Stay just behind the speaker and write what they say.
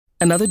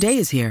Another day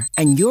is here,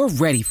 and you're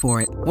ready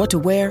for it. What to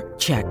wear?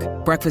 Check.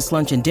 Breakfast,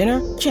 lunch, and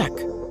dinner? Check.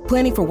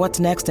 Planning for what's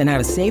next and how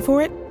to save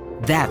for it?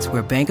 That's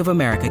where Bank of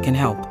America can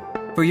help.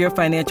 For your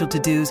financial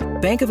to-dos,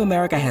 Bank of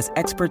America has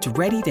experts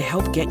ready to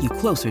help get you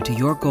closer to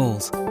your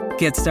goals.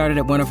 Get started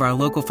at one of our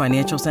local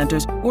financial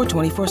centers or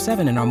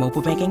 24/7 in our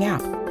mobile banking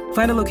app.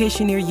 Find a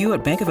location near you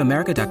at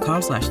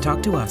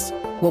bankofamerica.com/talktous.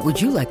 What would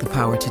you like the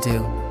power to do?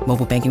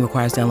 Mobile banking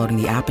requires downloading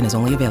the app and is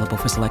only available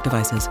for select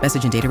devices.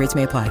 Message and data rates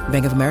may apply.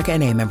 Bank of America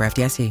N.A., member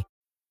FDIC.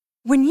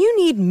 When you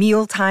need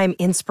mealtime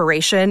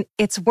inspiration,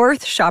 it's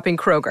worth shopping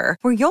Kroger,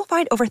 where you'll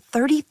find over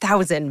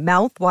 30,000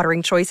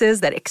 mouth-watering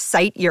choices that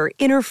excite your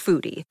inner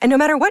foodie. And no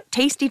matter what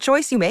tasty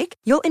choice you make,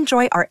 you'll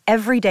enjoy our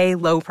everyday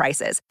low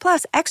prices,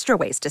 plus extra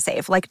ways to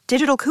save, like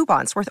digital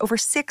coupons worth over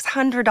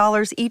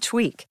 $600 each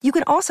week. You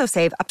can also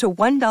save up to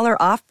 $1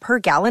 off per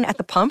gallon at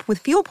the pump with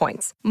fuel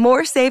points.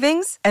 More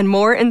savings and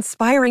more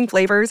inspiring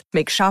flavors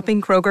make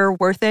shopping Kroger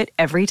worth it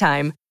every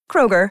time.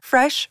 Kroger,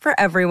 fresh for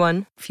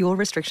everyone. Fuel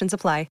restrictions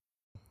apply.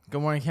 Good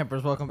morning,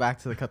 campers. Welcome back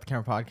to the Cut the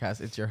Camera podcast.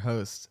 It's your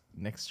host,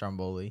 Nick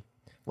Stromboli.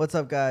 What's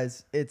up,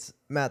 guys? It's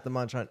Matt the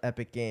Munch on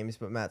Epic Games,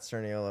 but Matt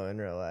Sterniolo in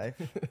real life.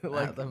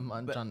 Like the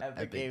Munch on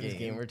Epic Games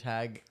gamer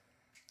tag.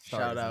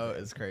 Shout out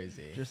is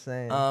crazy. Just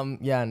saying.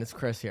 Yeah, and it's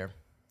Chris here.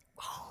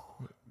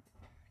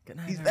 Good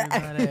night,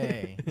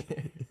 everybody.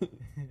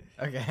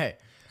 Okay.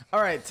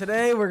 All right.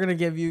 Today we're gonna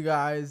give you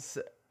guys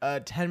a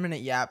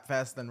 10-minute yap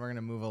fest. Then we're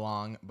gonna move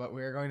along. But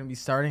we're going to be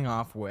starting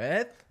off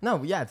with.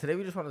 No, yeah, today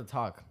we just wanted to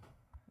talk.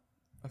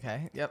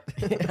 Okay. Yep.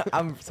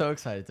 I'm so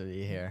excited to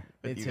be here.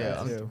 Me too.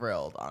 I'm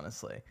thrilled,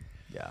 honestly.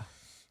 Yeah.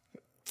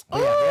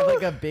 But yeah, we have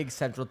like a big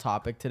central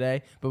topic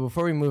today. But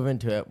before we move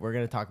into it, we're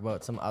going to talk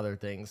about some other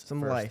things Some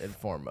first life. and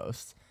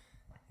foremost.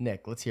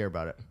 Nick, let's hear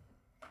about it.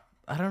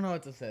 I don't know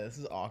what to say. This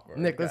is awkward.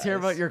 Nick, let's hear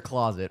guys. about your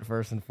closet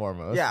first and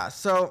foremost. Yeah,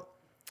 so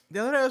the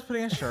other day I was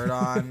putting a shirt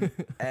on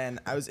and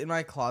I was in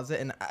my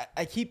closet and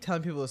I keep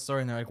telling people the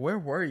story and they're like, where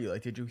were you?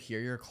 Like, did you hear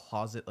your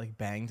closet like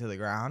bang to the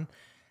ground?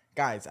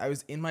 Guys, I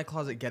was in my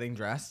closet getting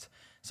dressed.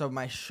 So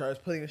I was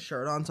putting a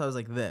shirt on, so I was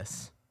like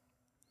this.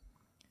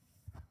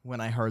 When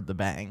I heard the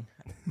bang,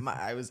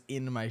 I was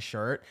in my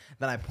shirt.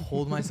 Then I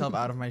pulled myself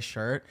out of my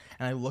shirt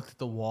and I looked at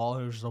the wall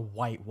and it was just a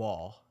white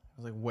wall.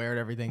 I was like, where'd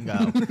everything go?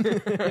 And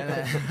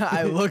then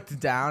I looked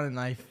down and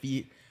my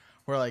feet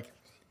were like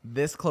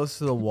this close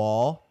to the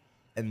wall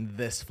and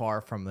this far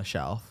from the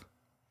shelf.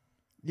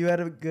 You had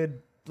a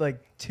good,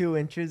 2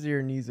 inches,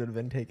 your knees would have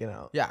been taken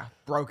out. Yeah,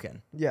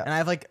 broken. Yeah. And I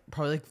have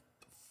probably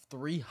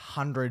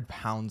 300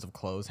 pounds of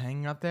clothes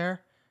hanging up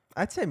there.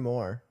 I'd say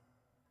more.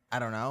 I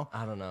don't know.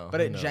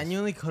 But Who it knows?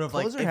 genuinely could have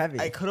Clothes are heavy.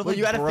 I could have Well,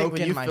 you got to broken think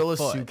when you my fill a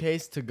foot.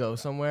 suitcase to go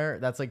somewhere,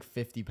 that's like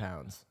 50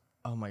 pounds.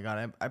 Oh my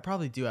god, I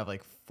probably do have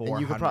 400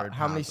 And you could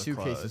how many pounds of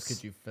suitcases clothes.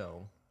 could you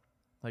fill?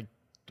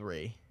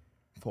 3,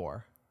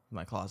 4 in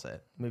my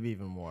closet. Maybe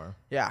even more.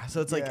 Yeah, so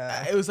it's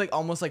Yeah. it was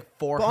almost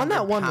 400 But on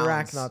that one pounds.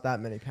 rack, not that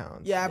many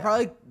pounds. Yeah,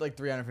 probably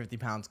 350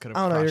 pounds could have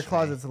I don't know. Your crushed me.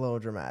 closet's a little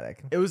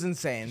dramatic. It was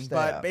insane. Stay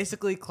But up.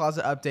 basically,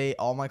 closet update.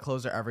 All my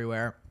clothes are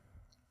everywhere.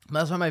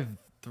 That's why my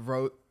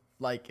throat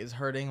is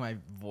hurting. My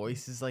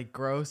voice is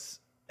gross.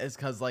 It's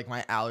because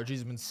my allergies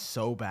have been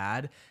so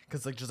bad.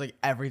 Because just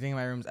everything in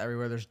my room's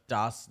everywhere. There's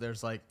dust.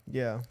 There's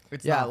Yeah.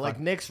 it's Yeah, not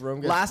fun. Nick's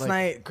room gets Last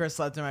night, Chris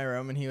slept in my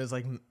room and he was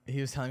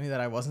telling me that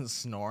I wasn't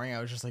snoring.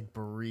 I was just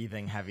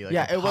breathing heavy.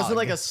 Yeah, it wasn't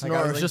like a snore.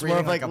 I It was just more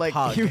of breathing like a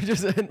pug. he was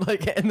just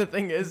and the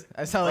thing is,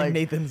 I sound like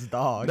Nathan's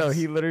dog. no,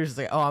 he literally just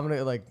oh, I'm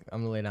gonna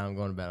lay down, I'm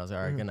going to bed. I was like,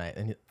 all right, good night.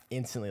 And he,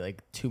 instantly,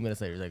 2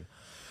 minutes later, he's like,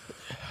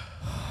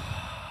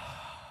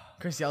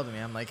 Chris yelled at me.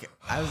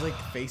 I was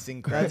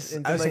facing Chris.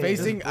 That's I was insane.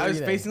 facing, I was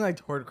Breathing. facing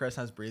toward Chris.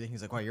 I was breathing.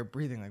 He's like, wow, you're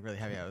breathing really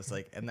heavy. I was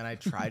and then I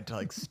tried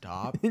to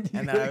stop, and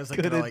then I was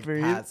gonna couldn't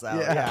breathe? pass out.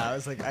 Yeah. Yeah, I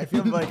was I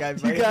feel like I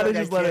gotta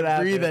just let it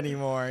can't breathe happen.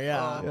 anymore.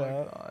 Yeah. oh my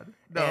god.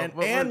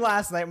 And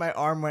last night my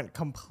arm went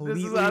completely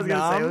This is what I was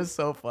gonna say. It numb. was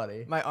so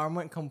funny. My arm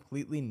went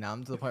completely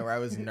numb to the point where I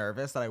was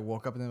nervous that I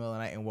woke up in the middle of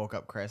the night and woke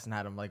up Chris and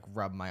had him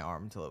rub my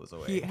arm until it was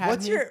awake. He had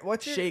What's me your-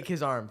 shake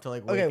his arm to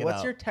wake Okay, it what's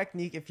up. your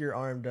technique if your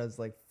arm does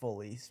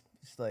fully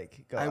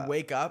go I up?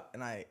 wake up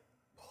and I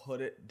put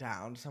it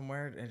down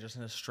somewhere and just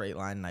in a straight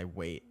line and I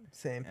wait.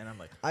 Same. And I'm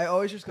I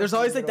always just go there's for the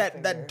always middle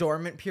that finger.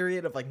 dormant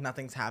period of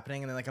nothing's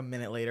happening and then a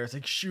minute later it's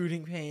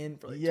shooting pain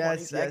for 20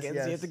 Yes, seconds.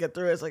 yes. You have to get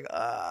through it. It's and then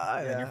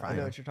Yeah, you're I fine.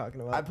 know what you're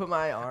talking about. I put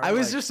my arm. I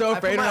was just so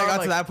afraid when I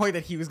got to that. that point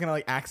that he was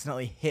gonna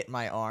accidentally hit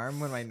my arm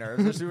when my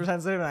nerves are super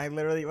sensitive, and I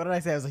literally, what did I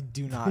say? I was like,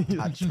 "Do not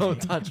touch me!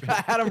 Don't touch me."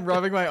 I had him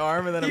rubbing my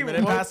arm, and then He a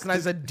minute woke- passed, and I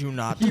said, "Do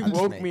not." He touch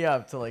woke me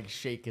up to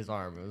shake his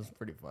arm. It was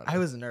pretty funny. I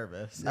was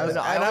nervous. Yeah. I was,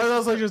 No, I and I was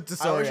also just I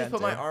disoriented. always just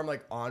put my arm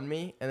on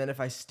me, and then if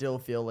I still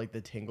feel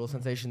the tingle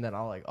sensation, then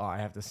I'll I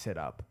have to sit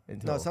up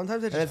until. No,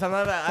 sometimes I And then just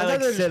sometimes I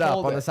sometimes I just sit up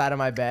hold on the it. side of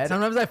my bed.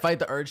 Sometimes I fight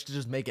the urge to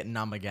just make it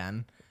numb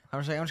again.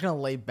 I'm just gonna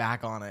lay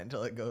back on it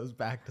until it goes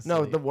back to sleep.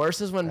 No, the worst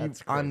is when That's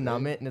you crazy.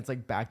 unnumb it and it's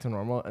back to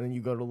normal, and then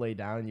you go to lay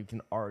down and you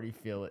can already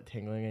feel it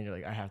tingling, and you're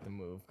like, I have to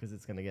move because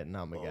it's gonna get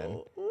numb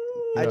again.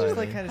 I know just what I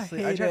like mean? kind I of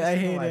sleep. I hate try it. to I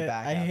sleep on hate my it.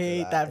 back. I after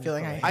hate that. that It's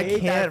feeling. fine. I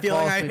hate that feeling.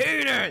 I fall asleep.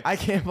 hate it. I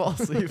can't fall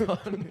asleep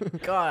on.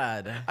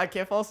 God. I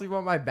can't fall asleep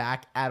on my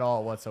back at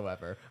all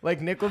whatsoever.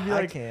 Like Nick will be I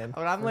like, can,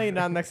 when I'm laying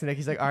down next to Nick,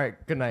 he's like, "All right,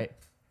 good night."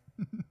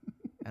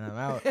 And I'm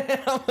out.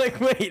 And I'm like,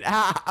 "Wait,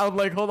 I'm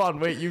like, hold on,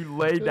 wait, you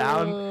lay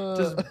down,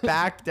 just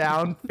back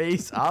down,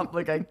 face up,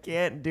 like I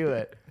can't do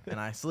it." And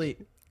I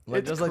sleep.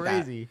 It's Just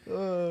crazy. like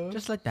that.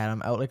 Just like that.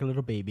 I'm out like a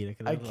little baby.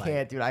 Like a I little light.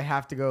 can't, dude. I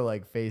have to go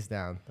like face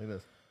down, like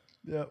this.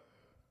 Yep.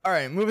 All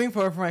right, moving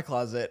forward from my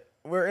closet.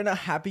 We're in a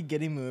happy,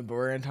 giddy mood, but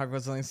we're going to talk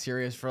about something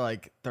serious for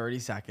like 30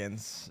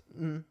 seconds,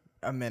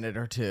 a minute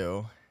or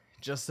two.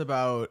 Just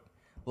about,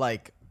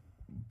 like,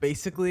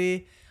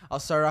 basically, I'll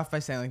start off by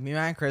saying, like, me,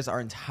 Matt, and Chris, our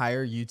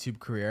entire YouTube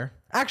career.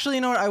 Actually,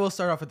 you know what? I will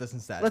start off with this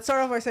instead. Let's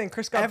start off by saying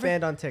Chris got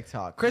banned on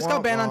TikTok. Chris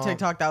got Womp banned on womp.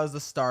 TikTok. That was the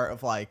start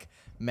of, like,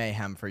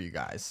 mayhem for you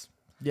guys.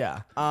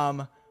 Yeah.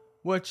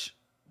 Which...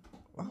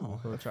 Oh,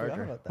 Forgot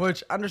charger. about that.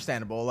 Which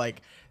understandable,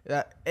 like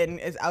that, and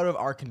it's out of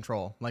our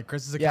control. Like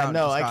Chris's account. Yeah,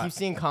 no, just I got- keep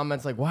seeing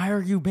comments like, "Why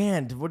are you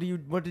banned? What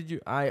did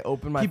you?" I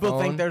opened my people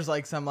phone. think there's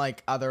like some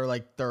like other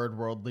like third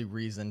worldly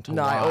reason to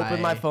No, why. I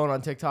opened my phone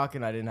on TikTok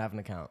and I didn't have an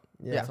account.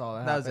 Yeah, That's all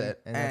that was happened,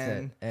 it. and that's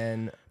And- it.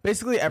 And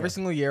Basically, every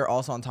single year.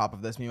 Also, on top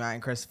of this, me, Matt,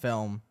 and Chris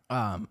film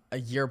a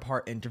year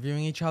apart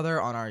interviewing each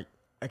other on our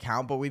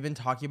account. But we've been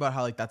talking about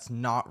how like that's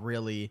not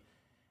really.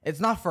 It's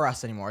not for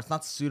us anymore. It's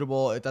not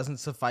suitable. It doesn't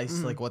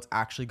suffice like what's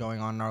actually going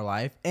on in our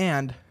life.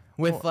 And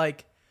with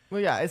like. well,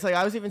 yeah, it's like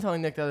I was even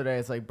telling Nick the other day.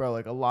 It's like, bro,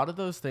 like a lot of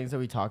those things that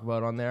we talk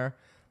about on there,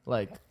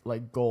 like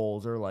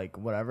goals or like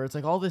whatever. It's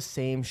like all the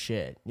same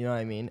shit. You know what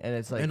I mean? And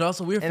it's like, And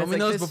also, we were and it's filming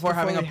like those this before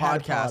having a we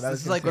had a pod, podcast. I This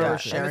was is like gonna where we're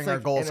say. sharing our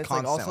goals and it's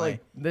constantly. Like also,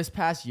 like this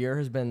past year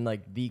has been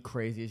like the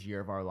craziest year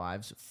of our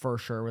lives for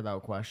sure,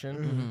 without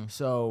question.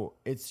 So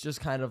it's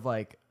just kind of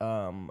like,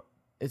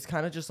 it's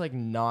kind of just like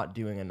not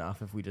doing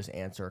enough if we just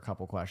answer a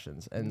couple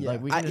questions and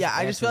like we can I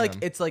just feel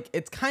answer like them.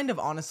 it's kind of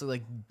honestly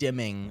like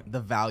dimming the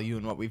value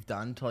in what we've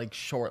done to like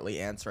shortly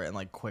answer it in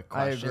like quick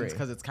I questions agree.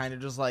 because it's kind of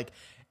just like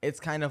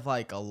it's kind of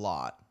like a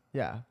lot.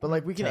 Yeah, but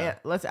like we can Yeah.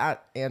 let's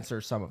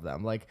answer some of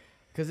them, like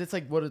because it's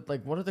like what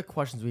are the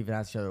questions we even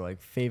asked each other,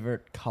 like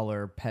favorite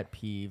color, pet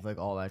peeve, like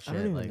all that shit.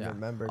 I don't Like even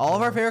remember. All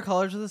of our now. favorite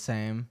colors are the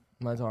same.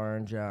 mine's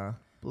orange. Yeah,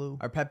 blue.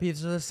 Our pet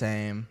peeves are the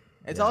same.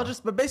 It's all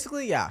just, but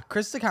basically, yeah.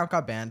 Chris's account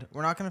got banned.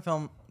 We're not gonna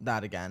film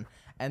that again.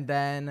 And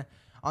then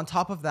on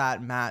top of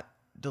that, Matt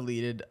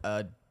deleted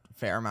a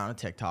fair amount of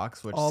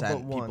TikToks, which All but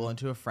sent people one.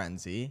 into a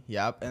frenzy.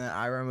 Yep. And then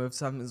I removed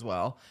some as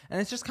well. And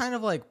it's just kind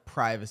of like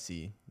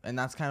privacy, and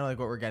that's kind of like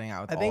what we're getting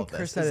at with I all think of this.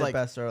 Chris said It's it like,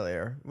 best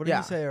earlier. What did Yeah.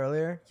 you say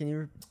earlier?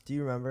 Do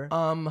you remember?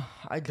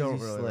 I don't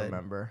you really slid.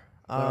 remember,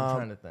 but I'm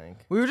trying to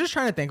think. We were just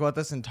trying to think about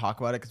this and talk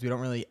about it because we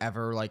don't really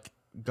ever like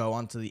go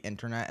onto the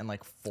internet and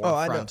like Oh,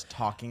 I know. forefront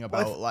talking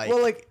about like.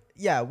 well, like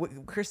yeah,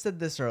 Chris said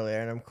this earlier,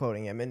 and I'm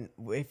quoting him. And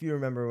if you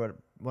remember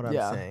what I'm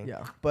Yeah, saying,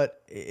 yeah.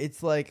 But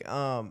it's like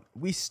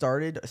we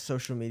started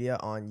social media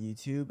on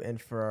YouTube, and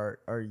for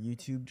our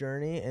YouTube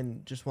journey,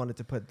 and just wanted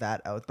to put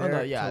that out Oh there.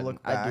 no, yeah, to look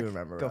I back. do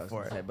remember. Go what I was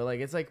for gonna it. say. But like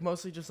it's like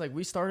mostly just like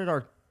we started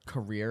our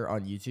career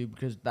on YouTube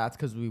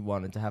because we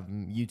wanted to have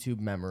YouTube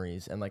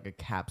memories and like a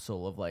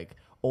capsule of like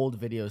old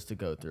videos to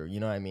go through. You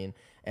know what I mean?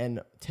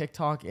 And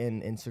TikTok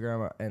and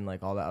Instagram and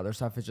like all that other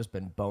stuff has just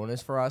been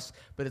bonus for us.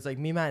 But it's like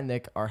me, Matt, and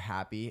Nick are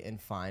happy and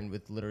fine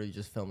with literally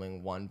just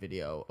filming one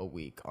video a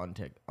week on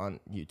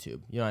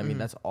YouTube. You know what I mean?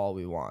 That's all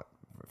we want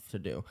to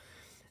do.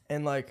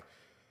 And like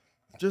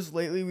just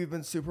lately we've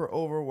been super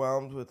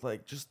overwhelmed with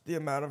like just the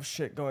amount of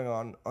shit going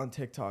on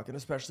TikTok, and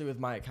especially with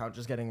my account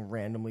just getting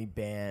randomly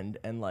banned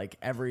and like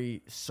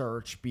every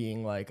search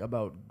being like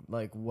about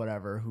like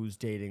whatever, who's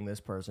dating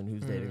this person,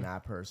 who's dating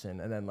that person,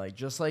 and then like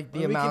just like the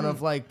Well, we amount can-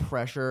 of like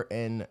pressure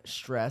and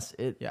stress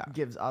it Yeah.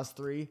 gives us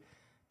three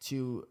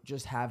to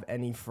just have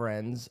any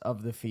friends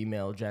of the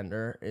female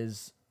gender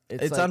is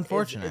It's like,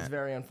 unfortunate. It's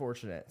very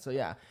unfortunate. So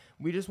yeah,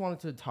 we just wanted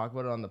to talk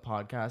about it on the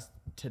podcast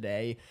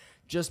today,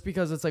 just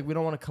because it's like we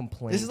don't want to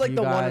complain. This is to like you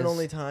the one and guys.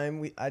 only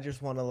time I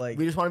just want to like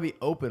We just want to be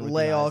open. With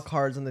lay you all guys.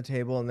 cards on the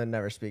table and then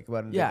never speak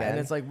about it Yeah, again. and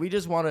it's like we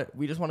just want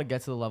to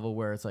get to the level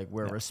where it's like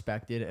we're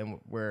respected and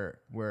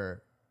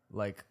we're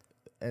like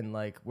and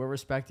like we're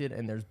respected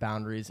and there's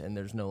boundaries and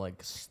there's no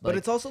like. but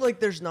it's also like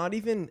there's not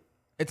even.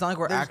 It's not like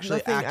we're There's actually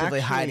nothing actively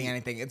hiding actually-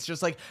 anything. It's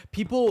just like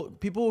people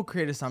will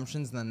create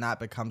assumptions, and then that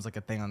becomes like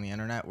a thing on the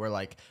internet where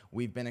like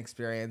we've been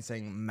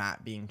experiencing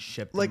Matt being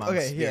shipped Like amongst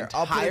okay, here the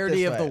I'll put it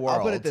entirety this of the way. world.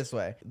 I'll put it this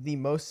way: the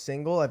most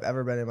single I've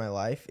ever been in my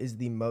life is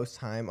the most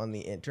time on the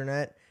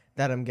internet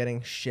that I'm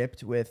getting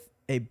shipped with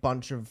a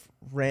bunch of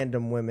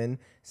random women.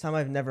 Some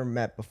I've never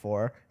met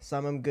before.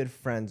 Some I'm good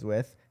friends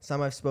with.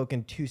 Some I've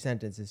spoken 2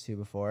 sentences to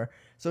before.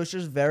 So it's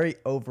just very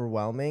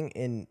overwhelming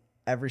in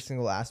every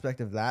single aspect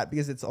of that,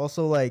 because it's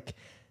also like.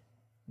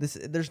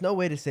 There's no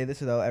way to say this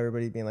without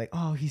everybody being like,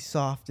 oh, he's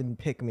soft and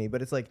pick me.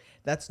 But it's like,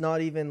 that's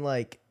not even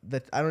like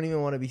that. I don't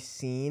even want to be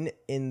seen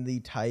in the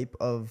type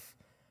of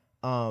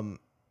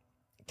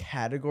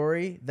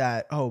category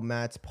that, oh,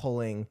 Matt's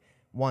pulling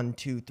 1,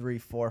 2, 3,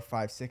 4,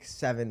 5, 6,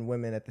 7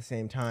 women at the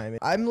same time.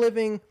 I'm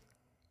living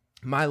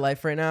my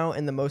life right now,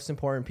 and the most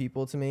important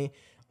people to me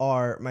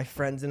are my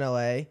friends in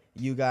LA,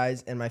 you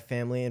guys, and my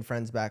family and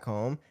friends back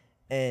home.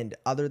 And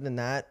other than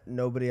that,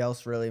 nobody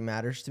else really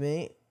matters to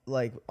me,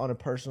 like on a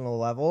personal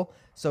level.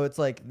 So it's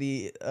like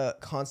the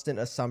constant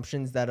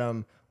assumptions that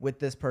with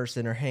this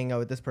person or hang out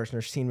with this person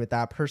or seen with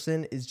that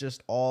person is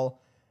just all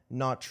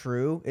not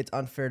true. It's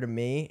unfair to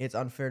me. It's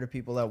unfair to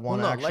people that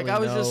want to actually like I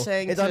was know. just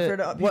saying it's to- unfair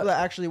to people what-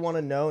 that actually want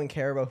to know and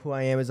care about who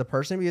I am as a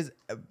person, because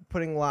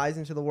putting lies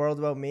into the world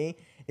about me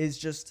is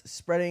just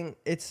spreading.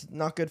 It's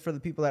not good for the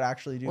people that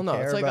actually do Well, no,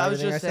 care it's like about I was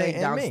everything just I say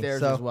saying and me.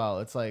 downstairs So- as well.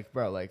 It's like,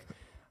 bro, like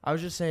I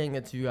was just saying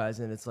it to you guys,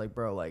 and it's like,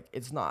 bro, like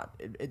it's not.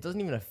 It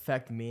doesn't even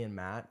affect me and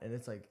Matt, and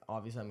it's like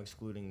obviously I'm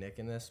excluding Nick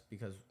in this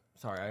because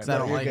sorry, I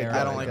don't you're like good,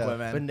 I don't good, like good.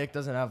 women. But Nick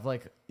doesn't have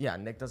like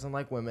Nick doesn't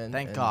like women.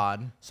 Thank and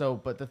God. So,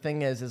 but the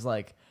thing is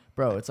like,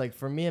 bro, it's like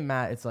for me and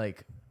Matt, it's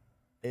like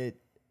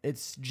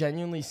it's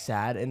genuinely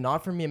sad, and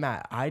not for me and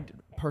Matt. I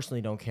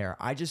personally don't care.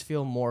 I just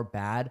feel more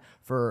bad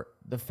for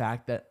the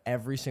fact that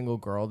every single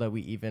girl that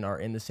we even are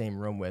in the same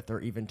room with,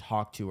 or even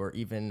talk to, or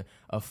even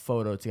a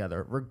photo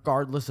together,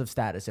 regardless of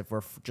status, if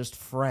we're just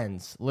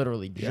friends,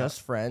 literally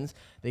just friends,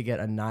 they get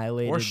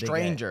annihilated. Or they get-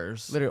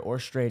 strangers. literally, or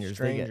strangers.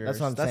 They get, that's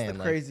what I'm saying. That's the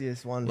like,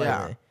 craziest one.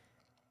 Yeah. By me.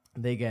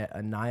 they get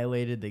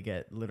annihilated. They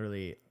get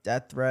literally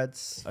Death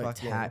threats.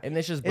 attacked, and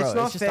it's just It's bro,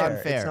 not it's just fair.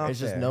 unfair. It's not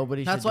just fair.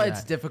 nobody. That's should why do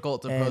it's that.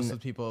 difficult to And- post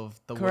with people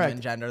of the Correct.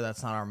 women gender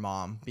that's not our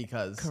mom,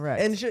 because Correct.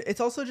 And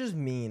it's also just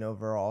mean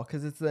overall,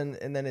 because it's then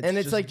it's and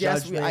it's just like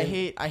yes, judgment.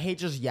 I hate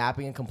just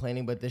yapping and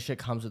complaining, but this shit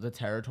comes with the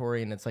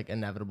territory, and it's like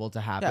inevitable to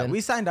happen. yeah,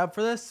 we signed up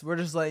for this. We're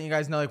just letting you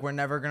guys know, like, we're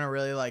never gonna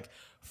really like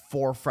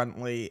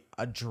forefrontly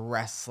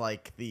address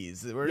like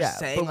these. We're Yeah, just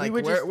saying but we like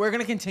would we're, just- we're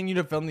gonna continue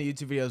to film the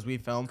YouTube videos we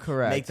film,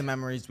 Correct. make the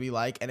memories we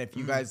like, and if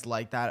you guys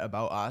like that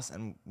about us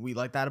and we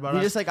like that about we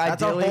us, just like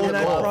that's our ideally whole would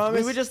I goal. we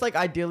promise- would just like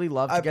ideally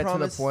love to I get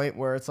promise- to the point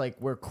where it's like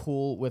we're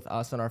cool with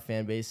us and our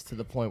fan base to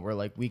the point where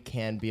like we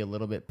can be a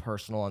little bit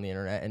personal on the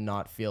internet and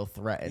not feel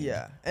threatened.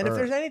 Yeah, and if or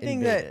there's anything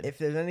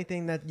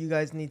invaded. that you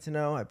guys need to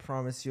know, I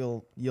promise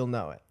you'll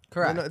know it.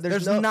 Correct. You know,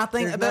 there's no-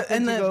 nothing, there's that,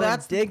 and to go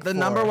that's dig the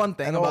number for one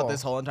thing at about all.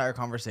 this whole entire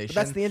conversation.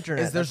 that's the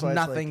internet. Is there's That's why it's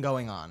nothing like-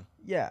 going on.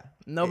 Yeah,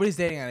 Nobody's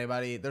dating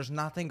anybody. There's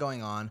nothing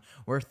going on.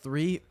 We're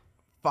three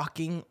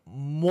fucking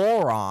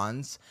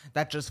morons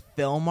that just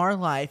film our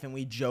life and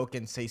we joke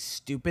and say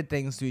stupid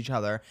things to each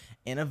other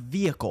in a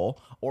vehicle,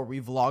 or we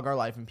vlog our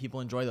life and people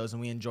enjoy those, and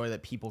we enjoy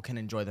that people can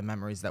enjoy the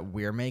memories that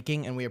we're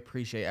making, and we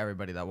appreciate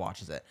everybody that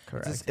watches it.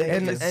 Correct. It's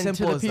And as to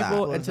simple the as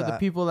people that. and to the that.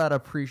 people that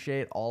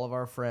appreciate all of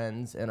our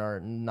friends and are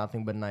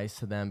nothing but nice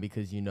to them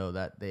because you know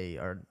that they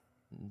are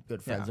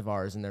good friends Yeah. of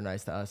ours and they're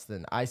nice to us,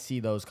 then I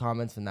see those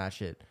comments and that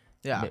shit.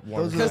 Yeah, warms Those are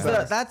my because the heart.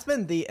 best. that's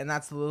been and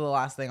that's the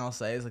last thing I'll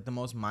say is like the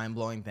most mind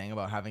blowing thing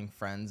about having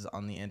friends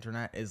on the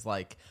internet is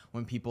like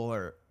when people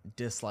are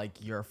dislike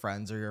your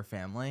friends or your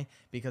family,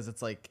 because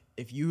it's like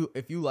if you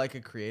like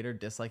a creator,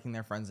 disliking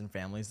their friends and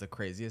family is the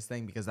craziest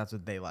thing, because that's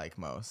what they like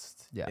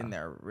most in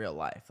their real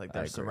life. Like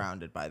they're agree.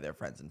 surrounded by their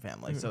friends and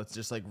family, so it's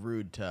just like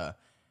rude to.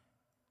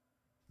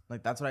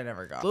 Like that's what I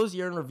never got. Those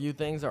year in review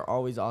things are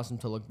always awesome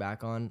to look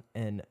back on,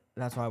 and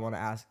that's why I want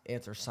to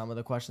answer some of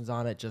the questions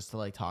on it just to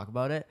like talk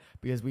about it,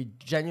 because we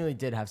genuinely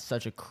did have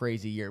such a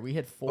crazy year. We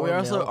hit 4 we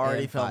also mil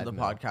already and filmed 5 the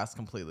mil. podcast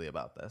completely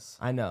about this.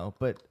 I know,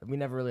 but we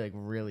never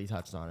really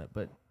touched on it.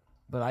 But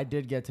I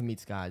did get to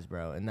meet Skies,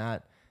 bro, and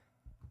that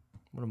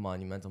what a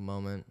monumental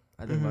moment.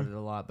 I think about it a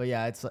lot. But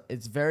yeah,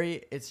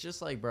 it's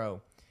just like,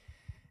 bro,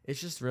 it's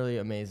just really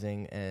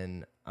amazing,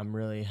 and I'm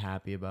really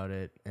happy about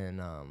it. And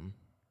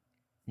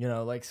you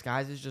know, like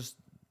Skies is just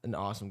an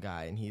awesome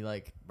guy, and he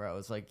like, bro,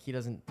 it's like he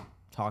doesn't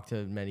talk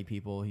to many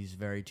people. He's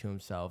very to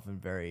himself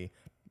and very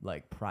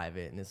like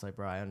private, and it's like,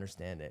 bro, I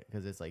understand it,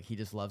 because it's like he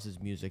just loves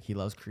his music. He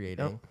loves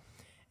creating.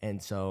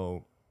 And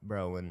so,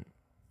 bro,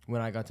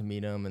 when I got to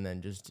meet him and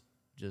then just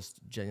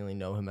genuinely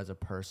know him as a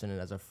person and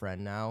as a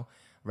friend now,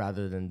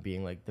 rather than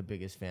being like the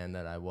biggest fan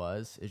that I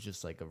was, it's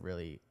just like a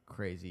really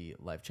crazy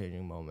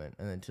life-changing moment.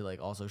 And then to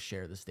like also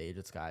share the stage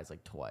with Skies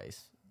like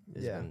twice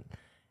has been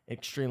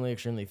extremely,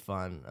 extremely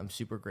fun. I'm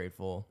super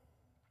grateful.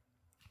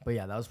 But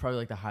yeah, that was probably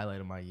like the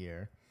highlight of my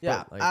year.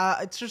 Yeah, But,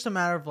 like, it's just a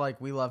matter of like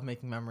we love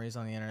making memories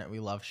on the internet. We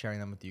love sharing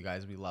them with you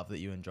guys. We love that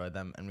you enjoyed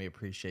them, and we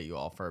appreciate you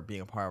all for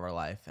being a part of our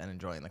life and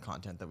enjoying the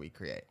content that we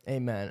create.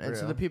 amen. And to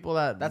real. the people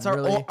that That's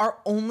really, our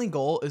only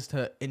goal is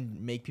to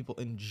make people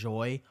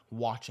enjoy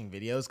watching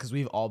videos, because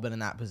we've all been in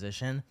that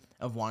position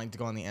of wanting to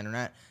go on the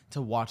internet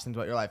to watch things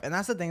about your life. And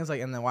that's the thing is like,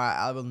 and then why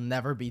I will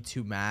never be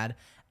too mad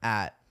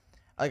at.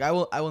 Like I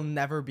will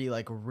never be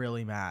like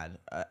really mad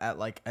at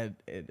like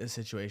a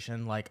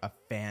situation like a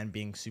fan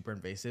being super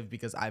invasive,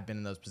 because I've been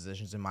in those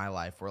positions in my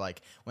life where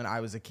like when I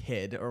was a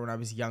kid or when I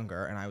was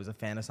younger and I was a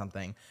fan of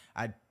something,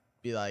 I'd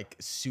be like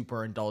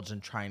super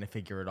indulgent trying to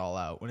figure it all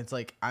out, when it's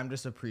like I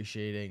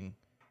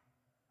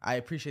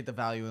appreciate the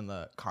value in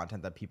the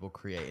content that people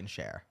create and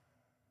share,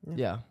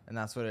 yeah, and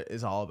that's what it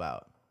is all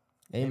about.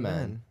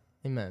 amen.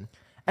 Amen.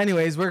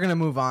 Anyways, we're gonna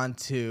move on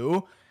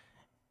to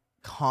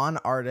con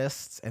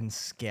artists and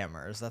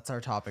scammers. That's our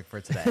topic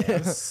for today.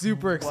 I'm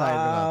super excited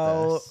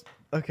about this.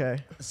 Okay.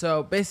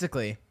 So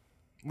basically,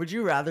 Would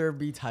you rather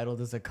be titled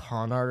as a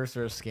con artist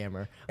or a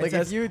scammer? Like,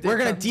 says, if you did we're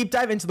gonna some- deep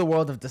dive into the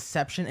world of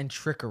deception and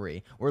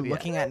trickery. We're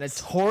looking at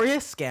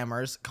notorious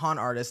scammers, con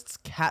artists,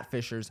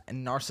 catfishers,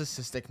 and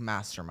narcissistic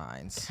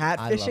masterminds.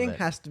 Catfishing it.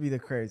 has to be the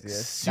craziest.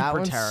 that super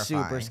one's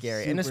terrifying. super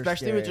scary, and Super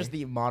especially with scary. just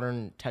the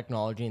modern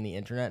technology and the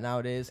internet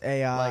nowadays,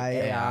 AI. like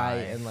AI, AI.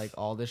 and like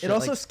all this. It shit.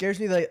 also like, scares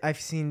me that I've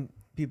seen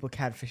people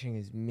catfishing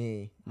as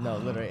me. no,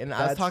 literally. And I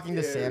was That's talking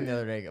to scary. Sam the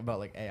other day about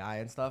like AI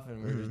and stuff,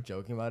 and we were just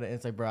joking about it. And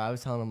it's like, bro, I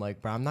was telling him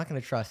like, bro, I'm not gonna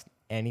trust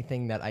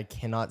anything that I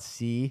cannot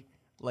see,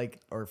 like,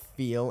 or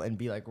feel and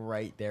be like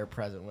right there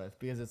present with,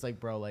 because it's like,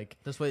 bro, like,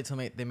 Just wait till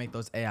they make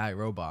those AI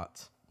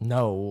robots.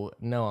 no,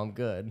 I'm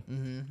good.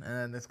 Mm-hmm. And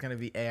then there's gonna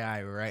be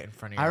AI right in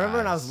front of you. I remember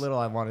when I was little,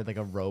 I wanted like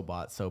a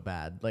robot so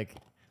bad, like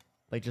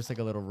just like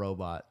a little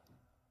robot.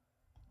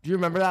 Do you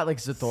remember that, like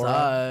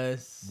Zathora?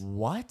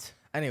 What?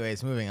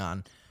 Anyways, moving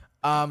on.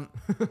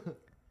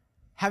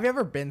 Have you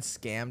ever been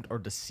scammed or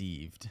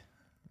deceived?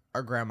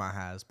 Our grandma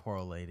has, poor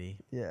old lady.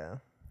 Yeah.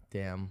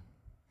 Damn.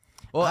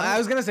 Well, I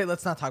was gonna say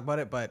let's not talk about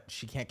it, but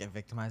she can't get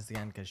victimized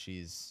again because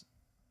she's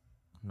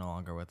no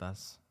longer with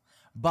us.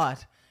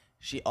 But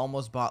she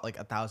almost bought like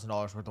 $1,000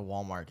 worth of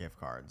Walmart gift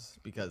cards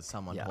because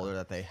someone Yeah. told her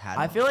that they had.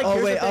 I feel like Oh,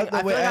 here's wait, the thing. I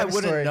feel wait, like I I have a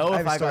wouldn't story. know I if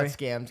have a I got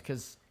story. scammed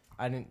because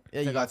I didn't.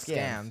 yeah, you got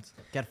scammed.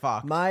 Get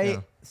fucked. My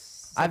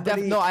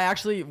somebody- I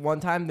actually one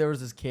time there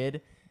was this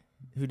kid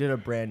who did a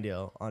brand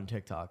deal on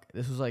TikTok.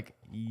 This was like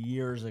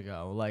years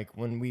ago, like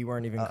when we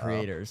weren't even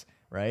creators,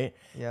 right?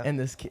 Yeah. And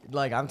this kid,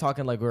 like I'm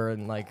talking like we're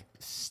in like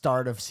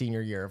start of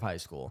senior year of high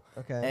school.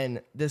 Okay.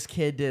 And this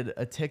kid did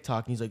a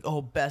TikTok and he's like,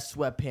 "Oh, best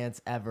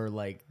sweatpants ever!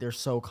 Like they're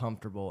so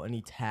comfortable." And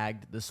he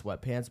tagged the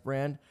sweatpants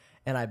brand,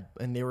 and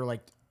they were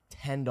like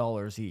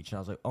 $10 each, and I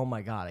was like, "Oh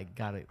my god, I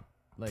got it!"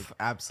 Like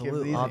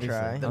Absolutely. these a obviously.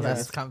 try. The Okay.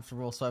 best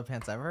comfortable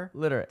sweatpants ever.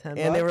 Literally, 10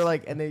 and they were bucks?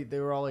 like, and they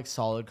were all like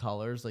solid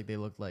colors, like they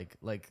looked like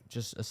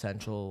just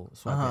essential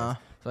sweatpants.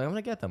 So like, I'm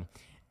gonna get them,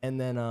 and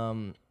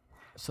then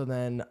so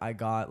then I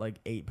got like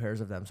 8 pairs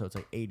of them, so it's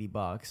like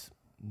 $80.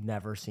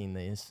 Never seen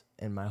these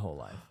in my whole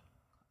life.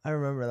 I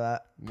remember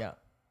that. Yeah,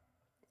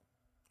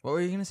 What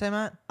were you gonna say,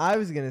 Matt? I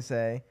was gonna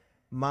say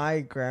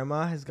my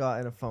grandma has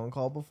gotten a phone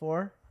call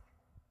before,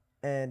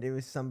 and it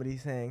was somebody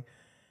saying,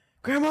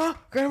 "Grandma,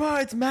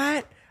 it's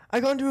Matt. I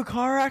got into a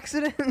car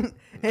accident,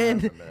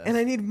 and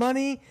I need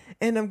money,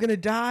 and I'm gonna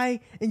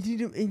die, and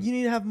you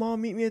need to have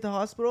mom meet me at the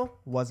hospital."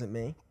 Wasn't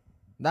me.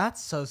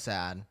 That's so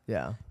sad.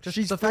 yeah. Just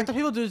She's the fact that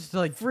people do this to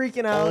like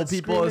freaking out, old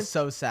people screaming- is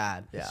so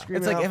sad. Yeah. Screaming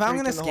It's like out, if I'm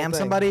gonna freaking the whole scam thing.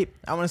 somebody,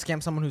 I want to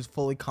scam someone who's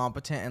fully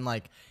competent and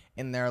like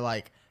in their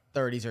like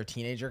 30s or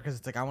teenager, because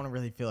it's like I want to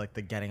really feel like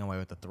the getting away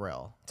with the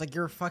thrill. It's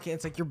like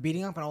it's like you're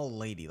beating up an old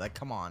lady. Like,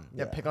 come on,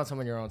 Yeah, pick on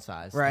someone your own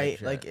size, type right?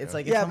 shit, Like it's yeah.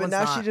 like if Yeah, but someone's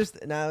now not- she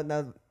just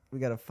now we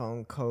got a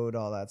phone code,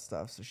 all that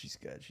stuff, so she's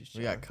good. She's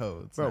we got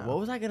codes, bro. now. What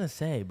was I gonna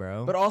say,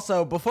 bro? But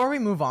also, before we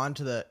move on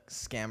to the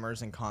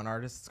scammers and con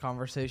artists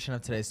conversation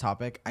of today's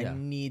topic, Yeah. I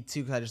need to,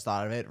 because I just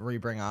thought of it,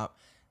 bring up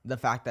the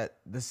fact that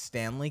the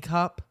Stanley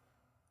Cup,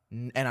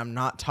 and I'm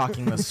not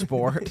talking the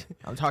sport,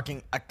 I'm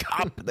talking a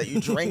cup that you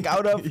drink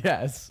out of.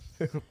 yes.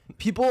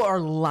 People are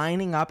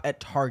lining up at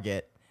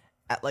Target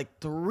at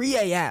like 3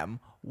 a.m.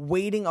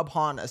 waiting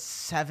upon a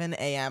 7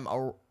 a.m.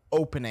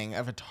 Opening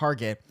of a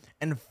Target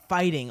and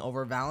fighting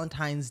over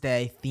Valentine's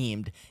Day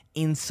themed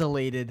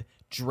insulated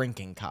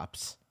drinking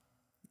cups.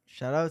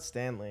 Shout out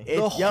Stanley. The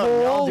y'all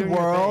whole doing your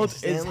thing. world is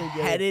Stanley did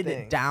his headed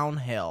thing.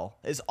 downhill,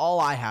 is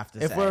all I have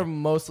to If say. we're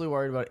mostly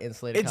worried about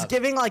insulated It's cups.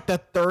 giving like the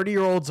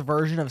 30-year-old's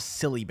version of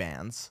silly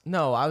bands.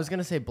 No, I was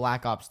gonna say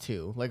Black Ops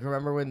 2. Like,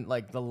 remember when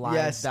like the lines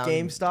Yes, down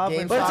GameStop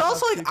and But it's Black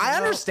also Ops like 2 I came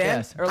out? understand.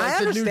 Yes, or like I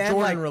the new understand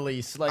Jordan like,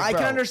 release. Like, I bro,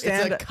 can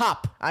understand it's a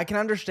cup. I can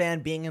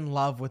understand being in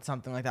love with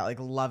something like that, like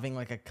loving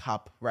like a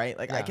cup, right?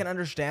 Like I Yeah. can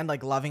understand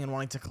like loving and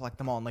wanting to collect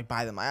them all and like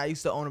buy them. I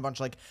used to own a bunch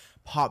of like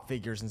pop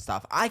figures and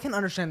stuff. I can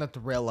understand the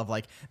thrill of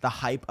like the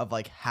hype of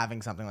like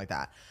having something like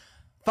that.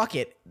 Fuck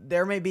it.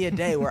 There may be a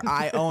day where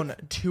I own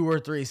 2 or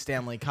 3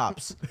 Stanley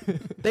cups.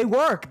 They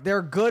work.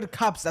 They're good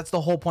cups. That's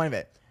the whole point of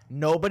it.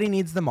 Nobody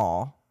needs them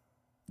all.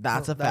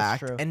 That's a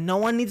That's fact. true. And no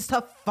one needs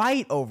to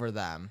fight over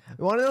them.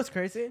 You want to know what's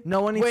crazy? No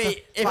one needs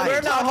Wait, to if fight.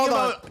 we're No, talking hold on.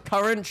 about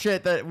current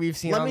shit that we've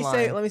seen Let me online,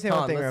 say come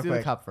one on, thing let's real do quick.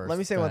 the cup first. Let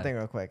me say Go one ahead. thing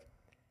real quick.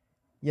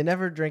 You're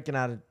never drinking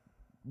out of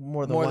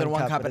more than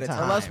one cup at a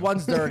time. Unless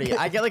one's dirty,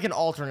 I get like an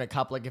alternate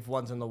cup, like if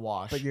one's in the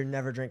wash. But you're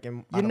never drinking.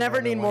 you out of never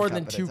need more one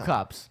than cup at a 2 time.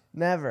 cups.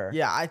 Never.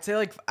 Yeah, I'd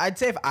say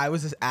if I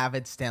was an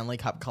avid Stanley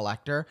Cup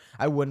collector,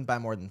 I wouldn't buy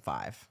more than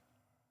 5.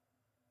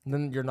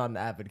 Then you're not an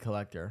avid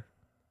collector.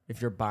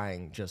 If you're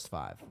buying just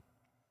 5,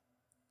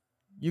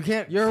 you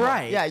can't. You're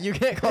right. Yeah, you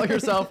can't call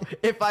yourself.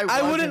 If I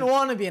wouldn't wasn't-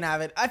 want to be an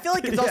avid. I feel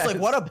like it's also like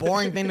Yes. what a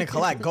boring thing to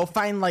collect. Go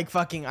find like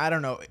fucking I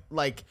don't know,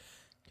 like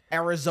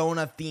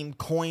Arizona themed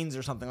coins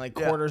or something, like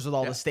quarters with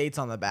all the states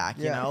on the back,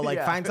 you Yeah. know? Like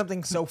Yeah. find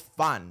something so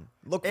fun.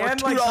 Look for And,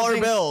 $2 like,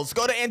 something- bills.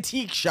 Go to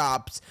antique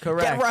shops.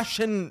 Correct. Get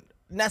Russian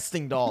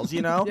nesting dolls,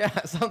 you know? Yeah,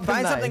 something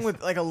Find something nice.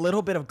 with like a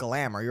little bit of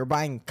glamour. You're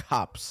buying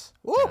cups.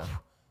 Woo!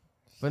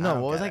 But I no,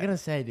 don't what was get I it. gonna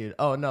say, dude?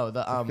 Oh no,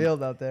 the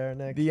Field out there,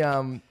 Nick.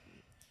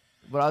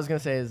 what I was gonna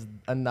say is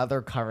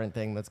another current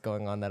thing that's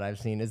going on that I've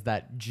seen is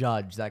that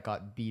judge that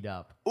got beat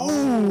up.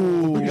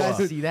 Ooh. You guys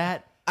see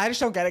that? I just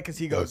don't get it because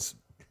he goes,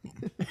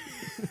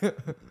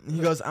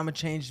 I'm a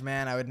changed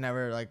man. I would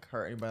never like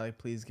hurt anybody. Like,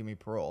 please give me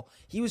parole.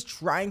 He was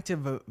trying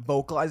to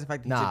vocalize the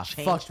fact that Nah, he's a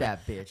changed fuck man.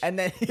 that bitch. And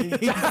then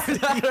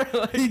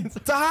he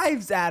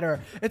dives at her.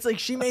 It's like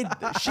she made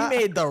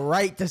the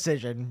right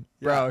decision,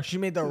 bro. Yeah. She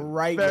made the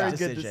right Very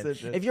good decision.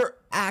 decision.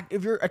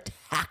 If you're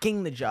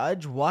attacking the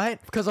judge,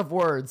 what? Because of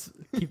words.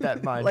 Keep that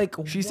in mind. Like,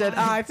 she said,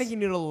 what? I think you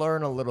need to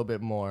learn a little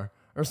bit more.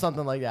 Or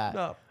something like that.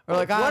 No. Or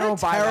like, I What a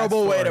don't buy that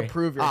terrible way to story.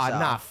 prove Ah, yourself.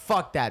 nah,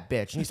 fuck that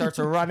bitch. And he starts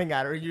running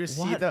at her. And you just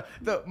see What?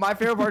 the my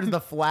favorite part is the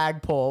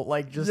flagpole,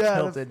 like, just Yeah,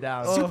 tilted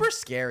down. Super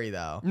scary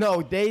though.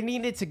 No, they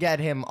needed to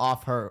get him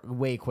off her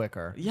way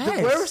quicker.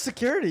 Yes. Where was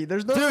security?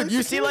 There's no Dude,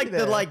 you see security like the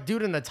there. like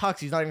dude in the tux,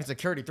 he's not even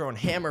security, throwing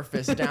hammer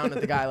fists down at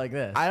the guy like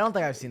this. I don't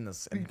think I've seen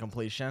this in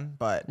completion,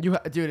 but Dude,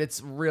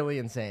 it's really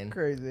insane.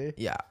 crazy.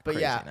 yeah. But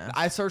yeah, craziness.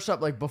 I searched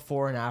up like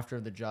before and after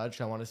of the judge.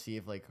 I want to see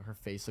if like her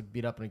face looked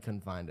beat up, and I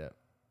couldn't find it.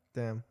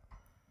 Damn.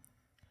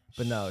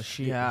 But no, I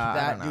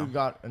that don't know. dude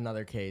got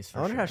another case. For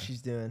I wonder sure. how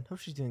she's doing. Hope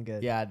she's doing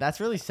good. Yeah, that's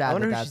really sad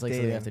wonder that who that's she's like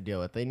something they have dating. to deal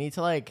with. They need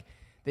to like,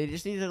 they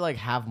just need to like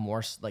have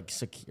more like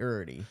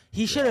security.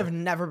 He should have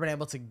never been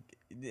able to,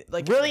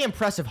 like, Really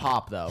impressive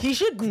hop though. He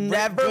should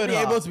never good be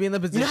hop. able to be in the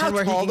You know position how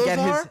where he tall can get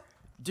those his. are?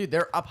 Dude,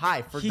 they're up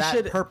high for He that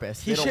should,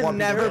 purpose. He They don't should want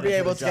people never to be get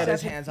able the to get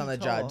his judge. hands on the 7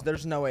 feet tall. judge.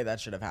 There's no way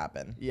that should have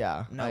happened.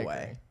 Yeah, No I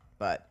way. agree.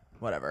 But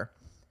whatever.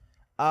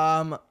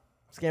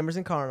 Scammers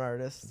and con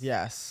artists.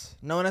 Yes.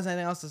 No one has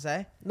anything else to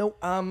say. Nope.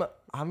 I'm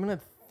gonna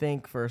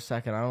think for a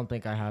second. I don't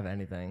think I have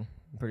anything.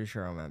 I'm pretty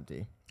sure I'm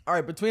empty. All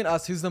right. Between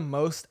us, who's the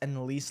most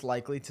and least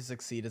likely to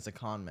succeed as a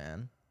con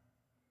man?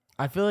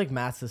 I feel like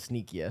Matt's the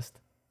sneakiest.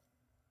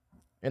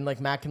 And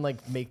like Matt can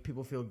like make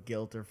people feel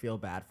guilt or feel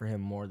bad for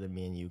him more than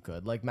me and you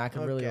could. Like Matt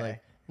could really Okay.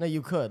 like no,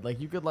 you could. Like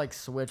you could like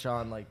switch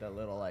on like that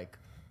little like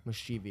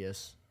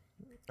mischievous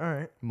All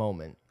right.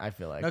 moment, I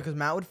feel like. No, because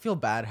Matt would feel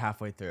bad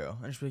halfway through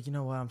and just be like, you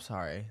know what? I'm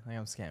sorry. Like,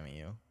 I'm scamming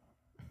you.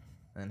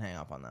 And then hang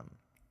up on them.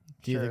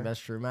 Do you Sure. think that's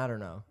true, Matt, or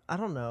no? I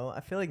don't know. I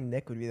feel like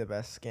Nick would be the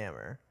best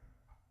scammer.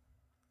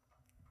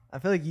 I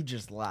feel like you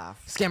just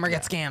laugh. Scammer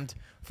gets scammed.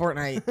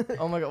 Fortnite.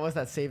 Oh my god, what's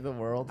that? Save the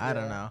world? I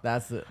don't know.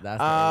 That's the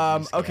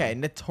OG scam. Okay.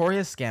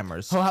 Notorious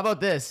scammers. So how about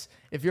this?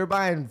 If you're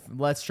buying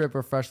Let's Strip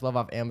or Fresh Love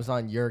off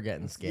Amazon, you're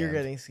getting scammed. You're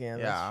getting scammed.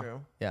 Yeah. That's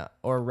true. yeah,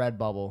 or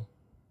Redbubble.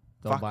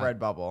 Don't Fuck buy,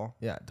 Redbubble.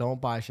 Yeah, don't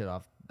buy shit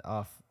off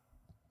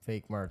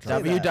fake merch.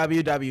 that.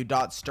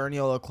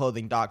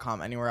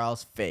 www.sternioloclothing.com. Anywhere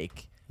else,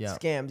 fake. Yeah,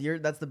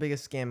 Scammed. That's the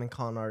biggest scam and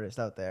con artist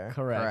out there.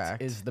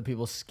 correct. Is the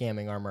people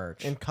scamming our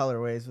merch? In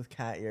colorways with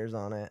cat ears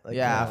on it. Like,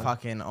 Yeah, no.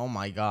 fucking. Oh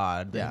my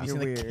god. Yeah. Have you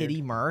You're seen the weird.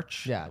 kitty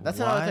merch? Yeah, that's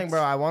another thing, What?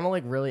 bro. I want to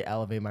like really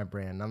elevate my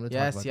brand. I'm gonna talk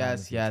Yes, about that in the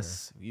yes, future.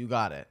 yes. You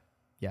got it.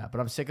 Yeah,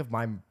 but I'm sick of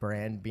my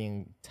brand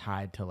being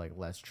tied to like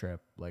Let's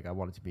Trip. Like I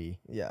want it to be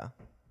Yeah.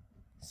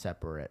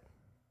 separate.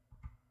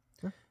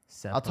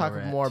 I'll talk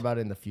more about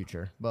it in the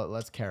future, but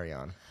let's carry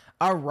on.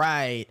 All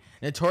right.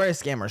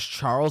 Notorious scammers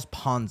Charles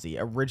Ponzi,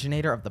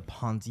 originator of the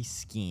Ponzi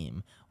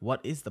scheme.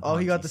 What is the Ponzi Oh,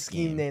 he got the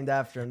scheme named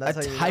after him. That's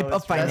A how you type know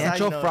of it's real. That's how you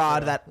financial know it's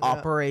fraud real. that Yeah.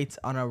 operates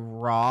on a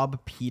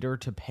rob Peter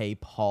to pay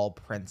Paul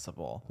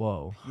principle.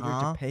 Whoa. Peter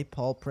to pay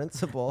Paul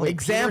principle. Wait,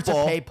 example.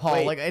 To pay Paul.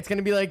 Wait. Like it's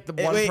gonna be like the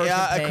one Wait, person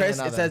paying Chris,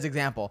 another. it says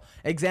example.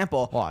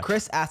 Example. Watch.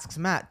 Chris asks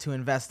Matt to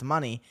invest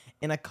money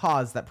in a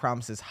cause that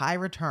promises high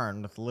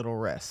return with little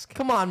risk.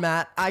 Come on,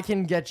 Matt. I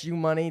can get you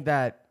money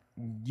that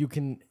you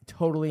can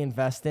totally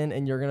invest in,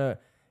 and you're gonna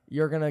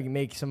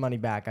make some money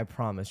back. I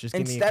promise. Just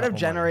give me a Instead of couple money.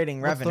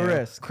 generating What's the revenue,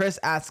 risk? Chris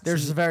asks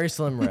There's a very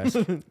slim risk.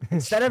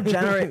 instead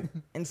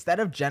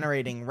of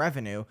generating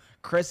revenue,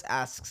 Chris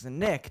asks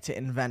Nick to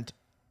invest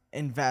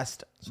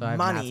So I have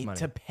Matt's money money.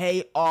 to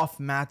pay off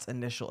Matt's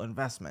initial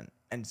investment,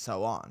 and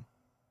so on.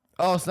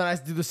 Oh, so then I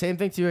do the same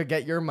thing to you,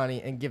 get your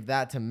money and give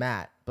that to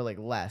Matt, but like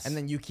less. And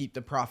then you keep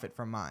the profit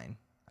from mine,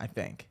 I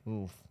think.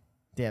 oof.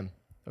 Damn.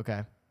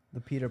 Okay. The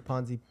Peter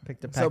Ponzi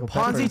picked a pack So of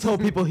Ponzi peppers. told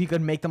people he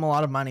could make them a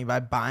lot of money by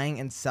buying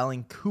and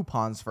selling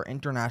coupons for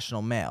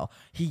international mail.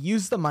 He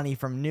used the money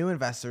from new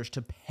investors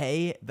to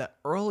pay the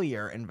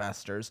earlier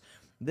investors.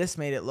 This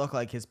made it look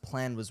like his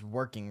plan was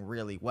working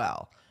really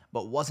well,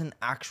 but wasn't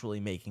actually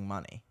making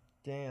money.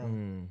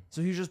 Damn.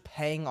 So he was just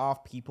paying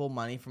off people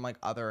money from like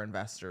other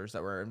investors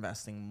that were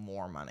investing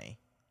more money.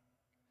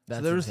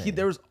 That's So insane.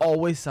 there was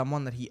always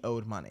someone that he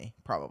owed money,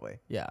 probably.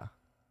 Yeah.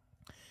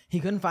 He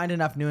couldn't find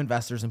enough new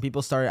investors, and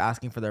people started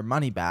asking for their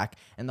money back,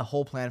 and the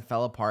whole plan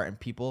fell apart, and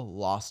people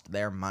lost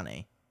their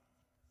money.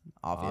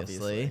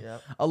 Obviously.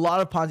 yep. A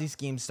lot of Ponzi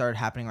schemes started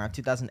happening around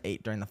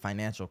 2008 during the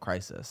financial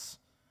crisis.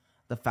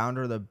 The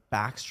founder of the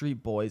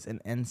Backstreet Boys and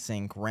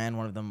NSYNC ran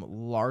one of the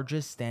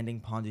largest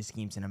standing Ponzi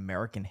schemes in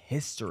American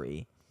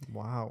history,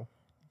 Wow.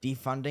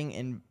 defunding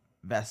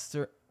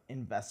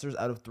investors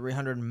out of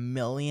 $300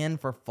 million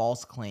for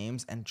false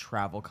claims and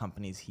travel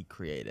companies he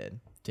created.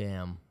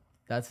 Damn.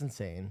 That's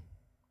insane.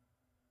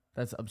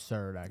 That's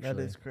absurd, actually. That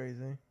is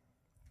crazy.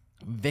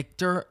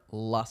 Victor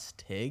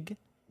Lustig,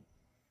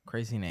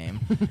 crazy name,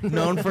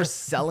 known for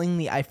selling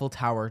the Eiffel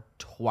Tower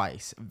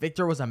twice.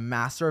 Victor was a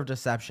master of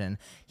deception.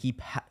 He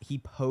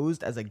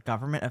posed as a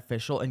government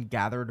official and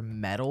gathered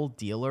metal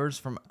dealers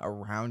from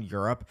around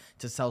Europe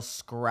to sell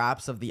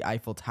scraps of the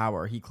Eiffel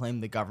Tower. He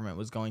claimed the government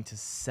was going to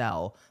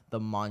sell the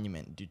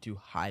monument due to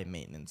high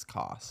maintenance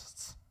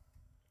costs.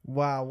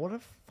 Wow, what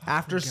a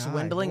After fucking guy.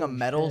 swindling a Holy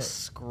metal shit.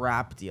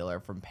 scrap dealer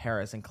from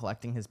Paris and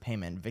collecting his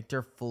payment,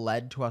 Victor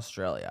fled to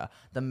Australia.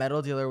 The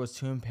metal dealer was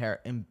too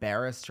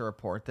embarrassed to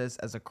report this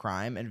as a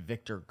crime, and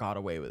Victor got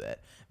away with it.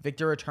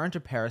 Victor returned to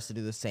Paris to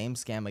do the same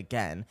scam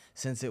again,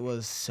 since it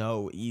was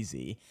so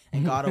easy,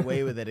 and got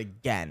away with it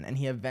again. And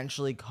he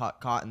eventually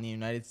caught in the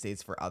United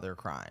States for other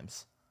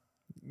crimes.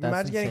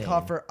 Imagine getting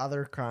caught insane. for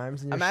other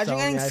crimes. And you're Imagine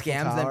selling getting the Eiffel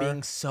scammed and Tower.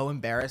 being so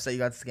embarrassed that you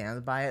got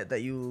scammed by it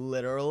that you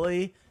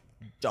literally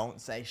don't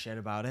say shit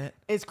about it.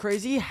 It's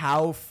crazy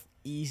how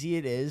easy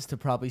it is to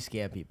probably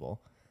scam people.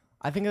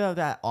 I think about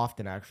that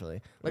often,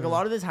 actually. Like, a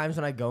lot of the times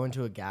when I go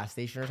into a gas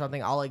station or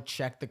something, I'll, like,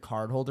 check the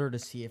card holder to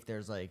see if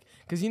there's, like...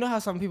 Because you know how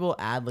some people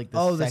add, like, the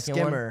the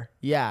second one? skimmer.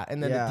 Yeah,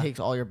 and then Yeah. it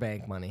takes all your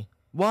bank money.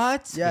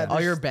 What? Yeah, all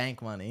there's- your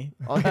bank money.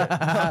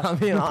 I'm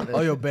being honest.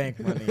 All your bank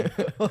money.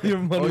 all your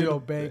money. All your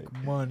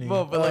bank money.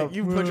 Well, but like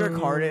you put your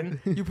card in,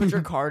 you put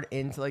your card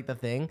into like the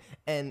thing,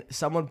 and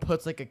someone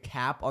puts like a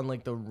cap on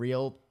like the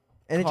real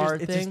And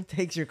card it thing. just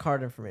takes your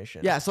card information.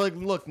 Yeah, so like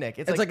look, Nick,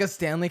 it's It's like like a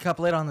Stanley Cup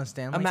lid on the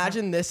Stanley Cup.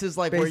 imagine this is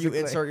like where you Basically.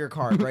 insert your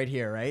card right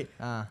here, right?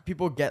 Ah.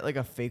 People get like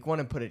a fake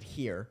one and put it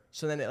here,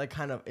 so then it like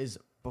kind of is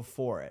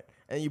before it,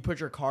 and you put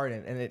your card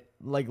in, and it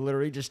like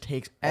literally just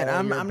takes. And all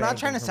I'm your not bank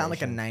trying to sound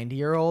like a information.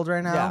 90-year-old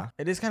right now. Yeah.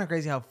 It is kind of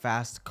crazy how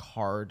fast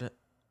card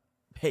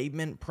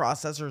payment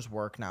processors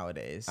work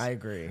nowadays. I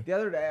agree. The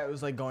other day I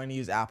was like going to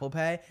use Apple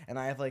Pay, and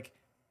I have like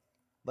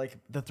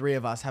the three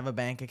of us have a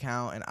bank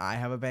account, and I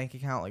have a bank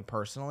account like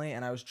personally,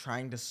 and I was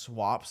trying to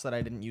swap so that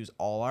I didn't use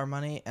all our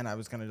money, and I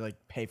was gonna like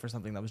pay for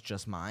something that was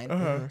just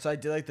mine. So I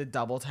did like the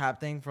double tap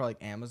thing for like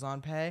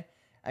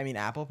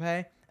Apple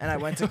Pay, and I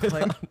went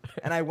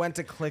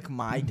to click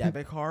my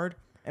debit card,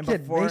 and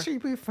Kid, before make sure you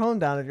put your phone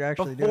down if you're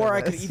actually doing before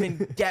I could this.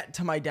 even get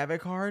to my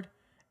debit card,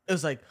 it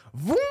was like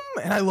boom,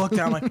 and I looked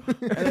down like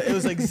and it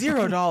was like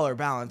 $0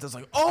 balance. I was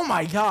like, oh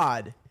my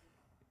god.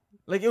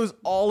 Like, it was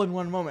all in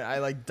one moment. I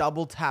like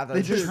double tapped. I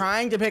was just-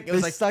 trying to pick. It They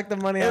was like suck the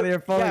money out of your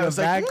phone Yeah, in it a was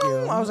like,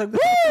 vacuum. I was like, woo!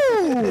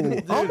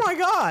 Oh my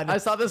god! I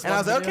saw this and I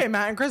one was like, video. okay,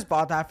 Matt and Chris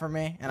bought that for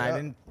me, and I Yeah.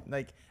 didn't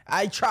like.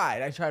 I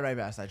tried my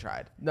best. I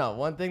tried. No,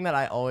 one thing that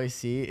I always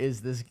see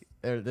is this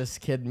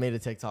kid made a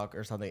TikTok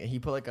or something, and he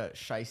put like a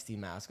shiesty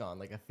mask on,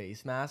 like a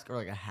face mask or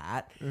like a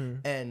hat,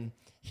 and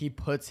he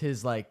puts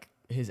his like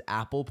his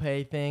Apple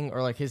Pay thing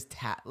or like his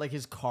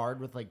card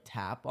with like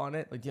tap on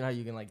it, like you know how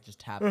you can like just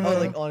tap. Oh,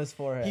 like on his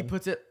forehead. He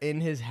puts it in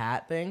his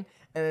hat thing,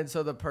 and then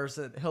so the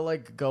person he'll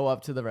like go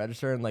up to the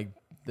register and like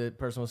the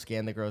person will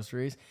scan the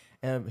groceries,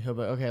 and he'll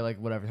be like, okay, like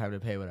whatever, time to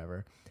pay,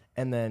 whatever,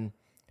 and then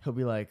he'll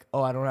be like,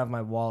 oh, I don't have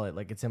my wallet,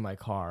 like it's in my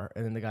car,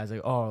 and then the guy's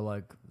like, oh,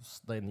 like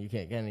then you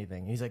can't get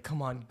anything. He's like,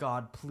 come on,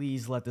 God,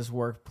 please let this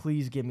work,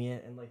 please give me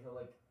it, and like he'll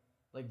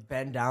like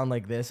bend down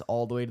like this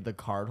all the way to the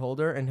card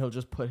holder, and he'll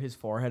just put his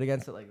forehead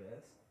against it like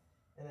this,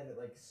 and then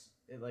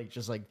it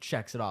just like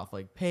checks it off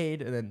like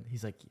paid, and then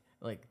he's like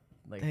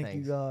Thank you,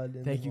 thanks. God.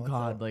 and Thank then you, walks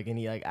God. out. Like, and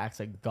he like acts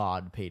like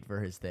God paid for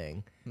his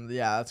thing,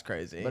 Yeah, that's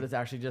crazy. but it's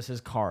actually just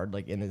his card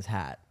like in his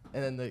hat,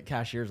 and then the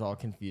cashier's all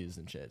confused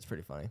and shit. It's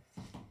pretty funny.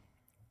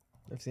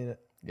 I've seen it.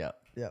 Yep.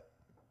 Yep.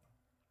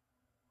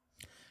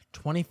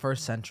 21st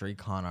century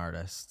con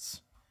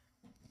artists.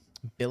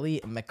 Billy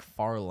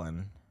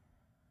McFarlane,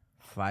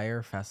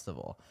 Fire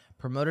Festival,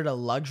 promoted a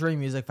luxury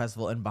music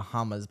festival in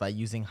Bahamas by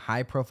using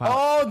high profile.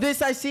 Oh,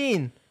 this I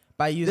seen.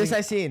 By using This I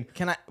seen.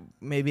 Can I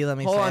maybe let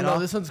me Hold say on, it no, all?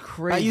 this one's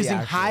crazy. By using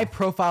actually.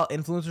 high-profile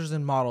influencers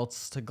and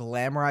models to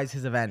glamorize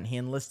his event, he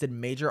enlisted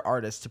major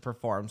artists to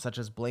perform, such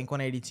as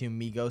Blink-182,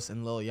 Migos,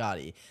 and Lil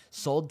Yachty.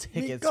 Sold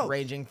tickets Migos.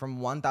 ranging from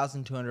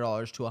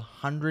 $1,200 to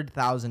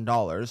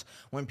 $100,000.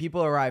 When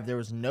people arrived, there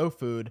was no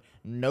food,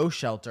 no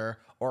shelter,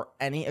 or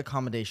any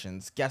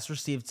accommodations. Guests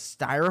received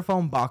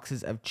styrofoam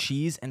boxes of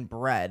cheese and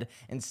bread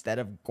instead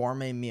of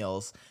gourmet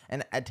meals,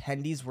 and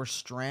attendees were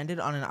stranded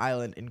on an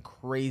island in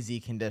crazy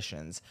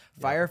conditions.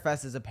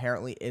 Firefest is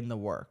apparently in the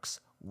works.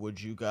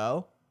 Would you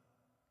go?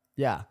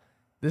 Yeah,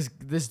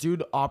 this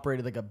dude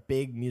operated like a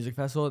big music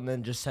festival and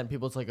then just sent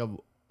people to like a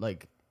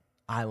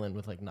island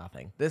with like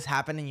nothing. This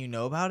happened and you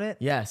know about it?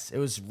 Yes, it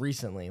was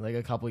recently, like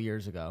a couple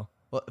years ago.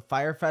 Well,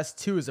 Firefest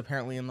 2 is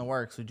apparently in the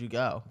works. Would you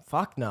go?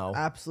 Fuck no.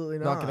 Absolutely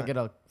I'm not. not gonna get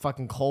a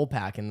fucking coal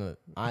pack in the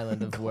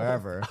island of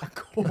wherever.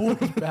 Cool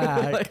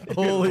back. Like,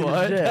 Holy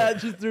what? shit. That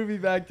just threw me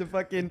back to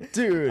fucking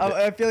Dude.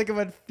 I feel like I'm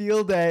at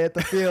field day at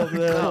the field.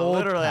 No,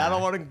 literally, I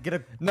don't want to get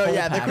a No, coal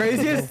yeah, the pack.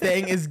 craziest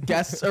thing is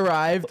guests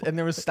arrived and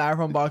there was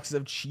styrofoam boxes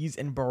of cheese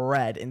and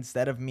bread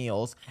instead of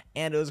meals.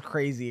 And it was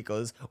crazy. It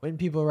goes, when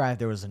people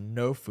arrived, there was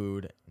no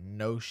food,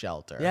 no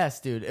shelter. Yes,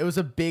 dude, it was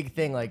a big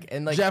thing. Like,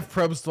 and like Jeff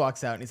Probst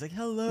walks out and he's like,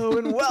 hello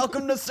and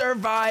welcome to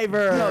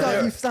Survivor. I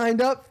thought you signed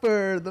up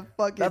for the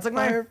fucking That's like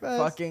my Firefest.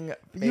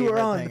 fucking You were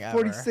favorite on thing the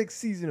ever. 46th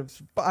season of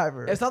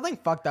Survivor. If something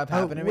fucked up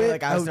happened to me, Outwit,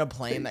 like I was in a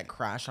plane outthink. that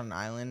crashed on an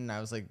island and I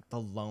was like the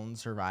lone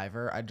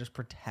survivor, I'd just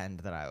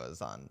pretend that I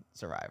was on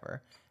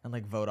Survivor and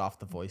like vote off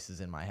the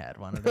voices in my head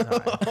one at a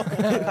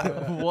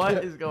time.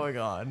 What is going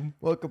on?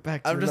 Welcome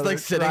back to I'm just another like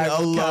sitting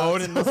Tribal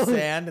alone in the Council.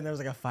 sand and there's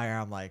like a fire.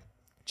 I'm like,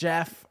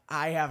 Jeff,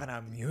 I have an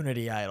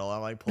immunity idol.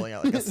 I'm like pulling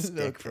out like a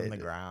stick from the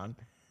dude. ground.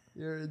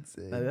 You're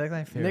insane. That's like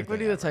my favorite Nick would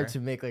thing be the type ever. to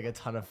make like a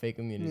ton of fake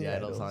immunity Yeah,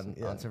 idols idols, on,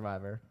 yeah. on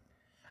Survivor.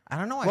 I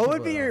don't know why. What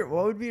would people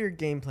be don't- your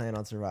game plan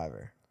on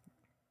Survivor?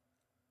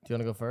 Do you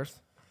want to go first?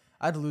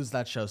 I'd lose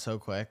that show so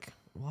quick.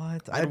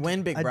 What? I'd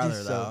win Big I'd do Brother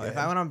so though. If good.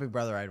 I went on Big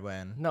Brother, I'd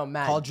win. No,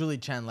 Matt. Call Julie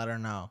Chen. Let her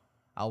know.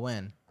 I'll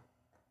win.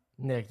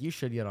 Nick, you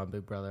should get on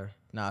Big Brother.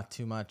 Nah,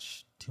 too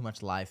much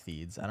live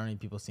feeds. I don't need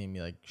people seeing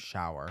me like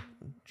shower.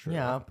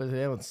 Yeah, but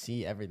they don't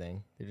see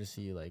everything. They just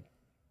see you like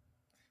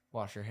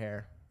wash your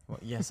hair. Well,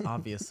 yes,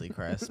 obviously,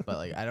 Chris, but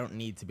like I don't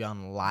need to be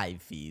on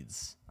live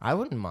feeds. I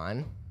wouldn't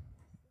mind.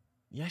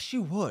 Yes,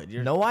 you would.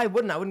 You're No, I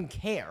wouldn't. I wouldn't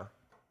care.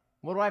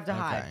 What do I have to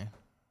hide? okay.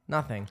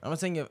 Nothing. I'm not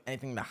saying you have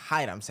anything to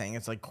hide. I'm saying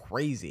it's like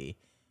crazy.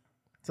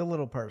 It's a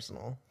little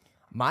personal.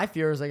 My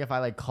fear is like if I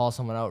like call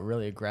someone out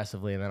really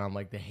aggressively and then I'm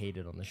like the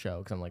hated on the show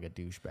because I'm like a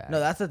douchebag. No,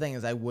 that's the thing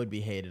is I would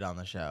be hated on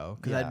the show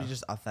because I'd be Yeah.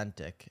 just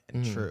authentic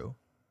and true.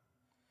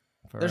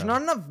 For There's real.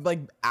 not enough like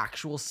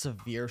actual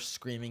severe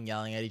screaming,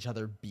 yelling at each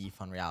other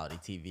beef on reality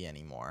TV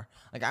anymore.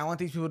 Like I want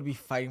these people to be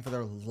fighting for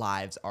their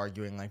lives,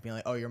 arguing, like being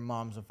like, "Oh, your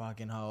mom's a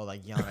fucking hoe,"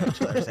 like yelling at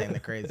each other, saying the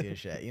craziest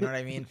shit. You know what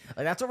I mean?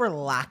 Like that's what we're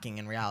lacking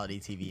in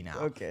reality TV now.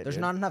 Okay, there's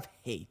dude. not enough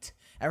hate.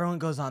 Everyone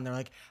goes on, they're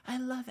like, "I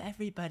love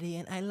everybody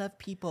and I love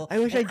people. I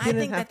wish I and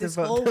didn't think have that to this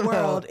vote whole them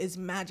world out." is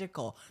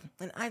magical,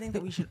 and I think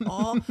that we should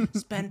all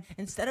spend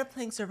instead of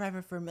playing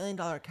Survivor for $1 million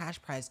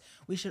cash prize,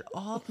 we should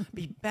all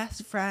be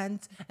best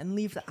friends and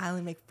leave the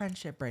island, make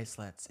friendship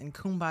bracelets and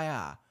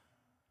kumbaya."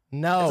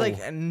 No. It's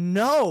like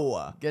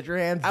no. Get your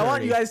hands I want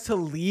dirty. you guys to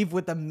leave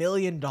with $1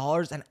 million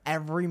and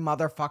every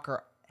motherfucker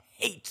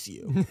hates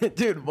you.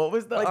 Dude, what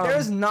was the Like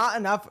there's not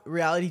enough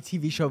reality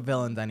TV show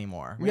villains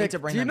anymore. We need Nick, to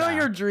bring do you them know back.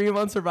 your dream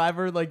on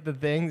Survivor, like the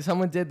thing?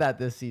 Someone did that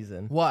this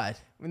season. what?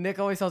 Nick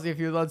always tells me if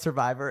he was on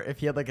Survivor, if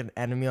he had like an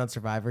enemy on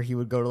Survivor, he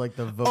would go to like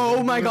the vote.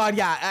 Oh my god,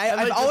 yeah. And, I've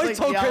like, just, always like,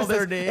 told yell Chris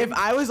their this. name. If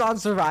I was on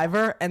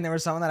Survivor and there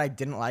was someone that I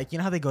didn't like, you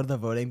know how they go to the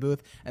voting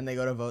booth and they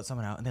go to vote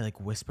someone out and they like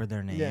whisper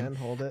their name? Yeah, and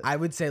hold it. I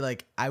would say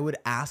like I would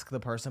ask the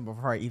person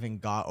before I even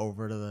got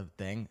over to the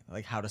thing,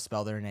 like how to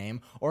spell their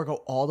name, or go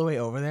all the way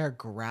over there,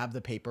 grab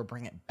the paper,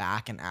 bring it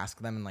back and ask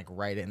them and like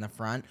write it in the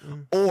front,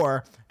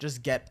 or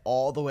just get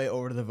all the way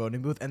over to the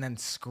voting booth and then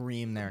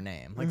scream their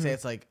name. Like say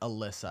it's like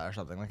Alyssa or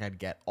something. Like I'd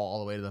get all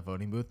the way to the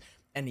voting booth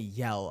and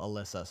yell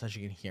Alyssa so she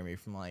can hear me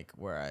from like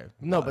where I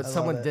No, but was.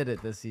 someone it. did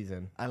it this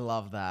season. I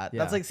love that. Yeah.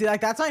 That's like see like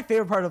that's my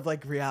favorite part of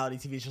like reality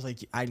TV. It's just like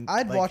I'd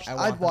like, watch.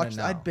 I want them to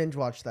know. I'd binge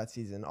watch that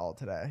season all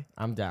today.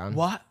 I'm down.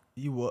 What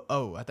you would?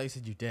 Oh, I thought you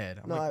said you did.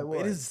 I'm No, like, I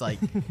would. It is like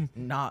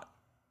not.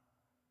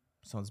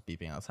 Someone's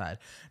beeping outside.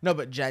 No,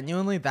 but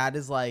genuinely, that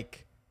is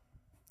like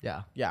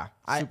Yeah. yeah.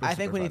 Super, I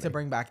think super we need to funny.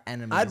 bring back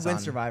enemies. I'd win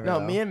on- Survivor. No,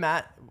 though. me and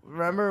Matt.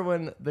 Remember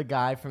when the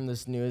guy from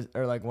this news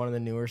or like one of the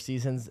newer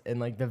seasons in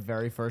like the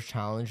very first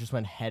challenge just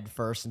went head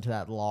first into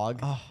that log?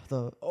 Oh,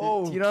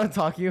 Do you know what I'm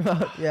talking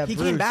about? yeah. He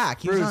Bruce, came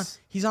back. Bruce.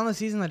 He's on the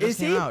season that just Is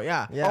came he? out.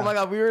 Yeah. Yeah. Oh my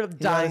god, we were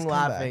dying come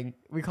back. laughing.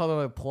 We called him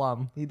a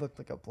plum. He looked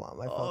like a plum.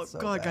 I Oh felt so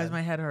god, guys, bad.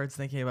 my head hurts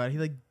thinking about it. He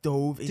like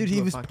dove into Dude, he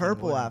a was fucking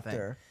purple wooden thing.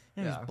 after.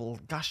 Yeah, Yeah. he was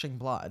gushing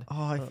blood.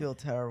 Oh, I feel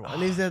terrible.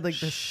 And he said like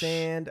the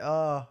sand.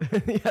 Oh,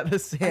 Yeah, the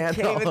sand.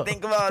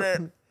 about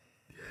it.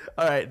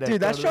 All right, Nick,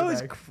 dude, that go to the show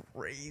is next.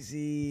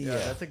 crazy. Yeah,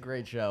 that's a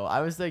great show.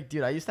 I was like,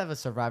 dude, I used to have a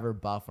Survivor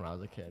buff when I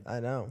was a kid. I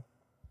know.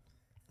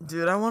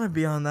 Dude, I want to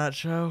be on that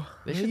show.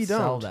 They No, should you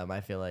sell don't. them.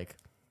 I feel like.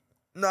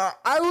 No,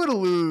 I would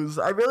lose.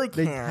 I really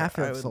They can't. have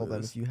to I have would sold them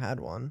lose. if you had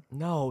one.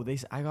 No,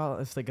 I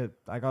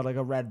got like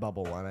a red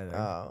bubble one. I think.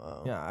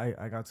 Oh, Yeah,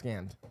 I got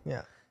scammed.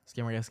 yeah.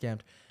 Scammer get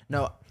scammed.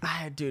 No,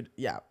 dude,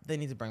 yeah, they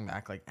need to bring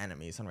back like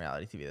enemies on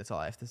reality TV. That's all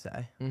I have to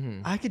say.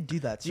 I could do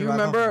that. Do you Survive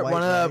off remember white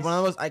one of rice.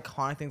 the most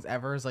iconic things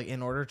ever is like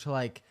in order to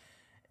like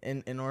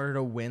in order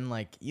to win,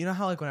 like you know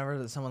how like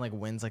whenever someone like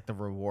wins like the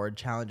reward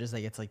challenges,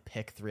 they get to like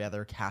pick 3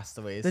 other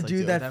castaways. the to, like, do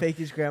dude it that with them? faked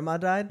his grandma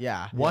died?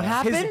 Yeah. What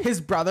happened?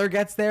 His brother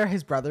gets there.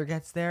 His brother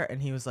gets there,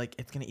 and he was like,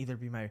 "It's gonna either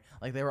be my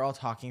like." They were all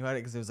talking about it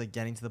because it was like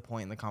getting to the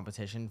point in the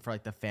competition for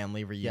like the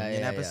family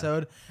reunion yeah.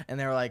 episode, and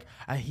they were like,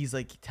 he's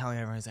like telling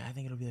everyone, he's like, "I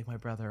think it'll be like my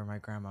brother or my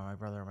grandma, my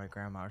brother or my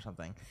grandma or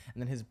something." And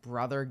then his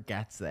brother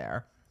gets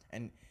there,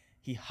 and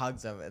he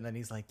hugs him, and then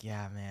he's like,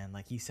 "Yeah, man."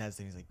 Like he says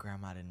to him, he's like,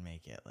 "Grandma didn't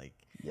make it." Like,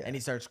 Yeah. and he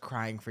starts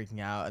crying,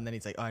 freaking out, and then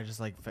he's like, "Oh, I just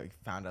like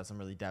found out some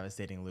really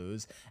devastating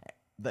news."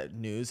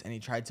 And he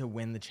tried to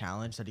win the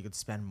challenge so that he could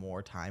spend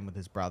more time with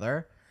his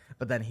brother,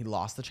 but then he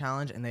lost the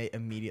challenge, and they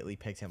immediately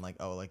picked him like,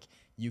 "Oh, like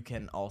you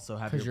can also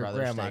have 'Cause your your brother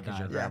grandma stay because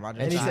your died." grandma And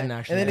just he died." didn't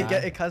actually And then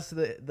die. it cuts to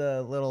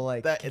the little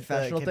like The-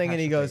 confessional the thing, and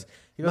he confession goes, thing.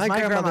 He goes, "My "My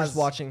grandmother's grandma's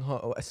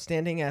watching,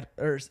 standing at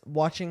or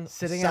watching,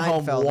 sitting at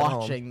home Seinfeld at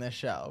watching this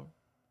show."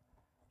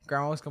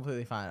 Grandma was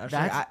completely fine. I was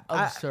That's like,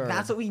 absurd.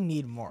 That's what we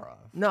need more of.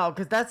 No,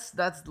 because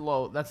that's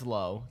low. That's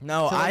low.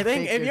 No, To, I like,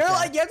 think fake if good you're death.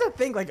 like, you have to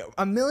think like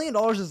 $1 million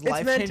is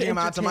life meant to changing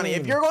amounts of money. If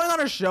entertain. you're going on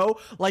a show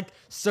like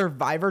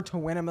Survivor to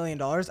win $1 million,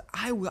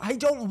 I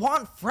don't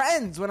want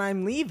friends when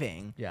I'm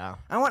leaving. Yeah.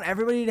 I want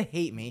everybody to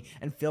hate me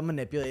and feel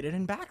manipulated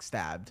and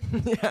backstabbed.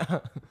 Yeah.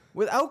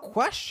 Without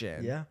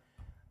question. Yeah.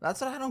 That's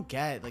what I don't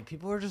get. Like,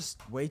 people are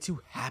just way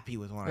too happy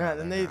with one Yeah,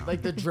 another. and they now.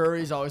 like the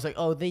jury's always like,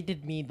 oh, they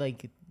did me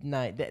like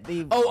night.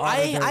 They Oh,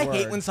 honored their I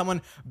hate word. when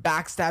someone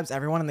backstabs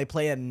everyone and they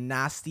play a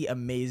nasty,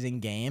 amazing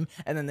game,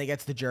 and then they get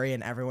to the jury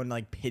and everyone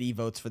like pity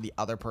votes for the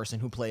other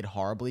person who played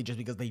horribly just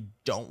because they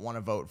don't want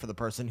to vote for the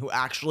person who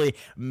actually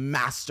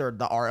mastered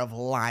the art of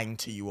lying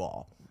to you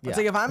all. It's Yeah.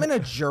 like if I'm in a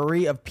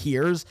jury of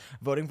peers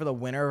voting for the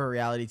winner of a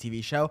reality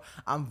TV show,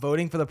 I'm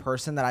voting for the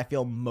person that I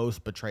feel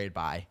most betrayed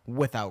by,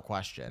 without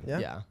question. Yeah.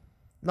 Yeah.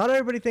 Not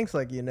everybody thinks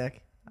like you,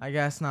 Nick. I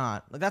guess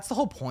not. Like, that's the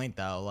whole point,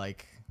 though.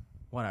 Like,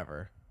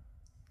 whatever.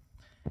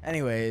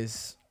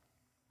 Anyways,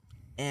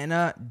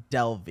 Anna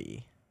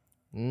Delvey,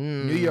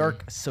 New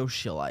York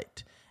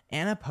socialite.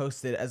 Anna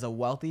posted as a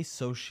wealthy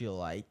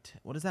socialite.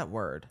 What is that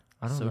word?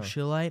 I don't know.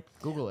 Socialite?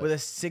 Google it. With a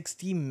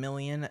 60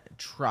 million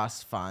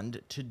trust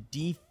fund to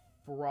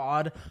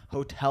defraud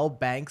hotel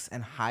banks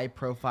and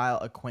high-profile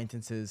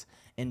acquaintances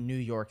in New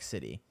York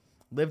City.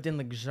 Lived in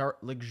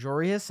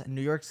luxurious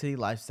New York City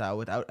lifestyle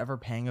without ever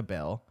paying a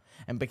bill,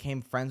 and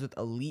became friends with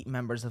elite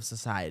members of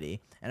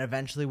society, and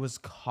eventually was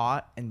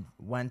caught and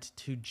went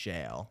to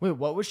jail. Wait,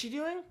 what was she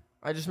doing?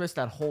 I just missed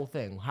that whole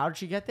thing. How did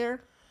she get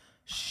there?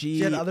 She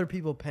She had other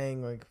people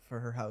paying like for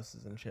her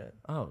houses and shit.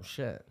 Oh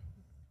shit.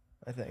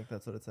 I think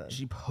that's what it said.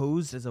 She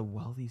posed as a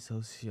wealthy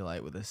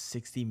socialite with a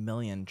 60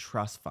 million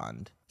trust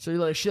fund.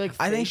 So she like.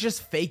 I think faked- she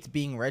just faked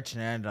being rich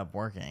and it ended up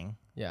working.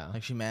 Yeah.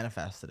 Like, she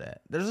manifested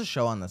it. There's a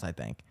show on this, I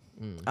think.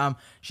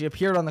 She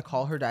appeared on the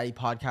Call Her Daddy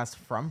podcast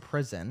from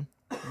prison,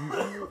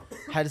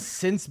 has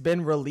since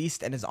been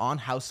released and is on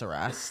house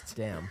arrest,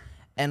 Damn.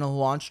 and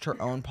launched her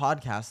own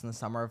podcast in the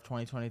summer of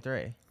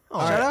 2023.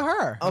 All Shout right. out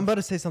her. I'm about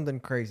to say something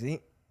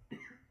crazy.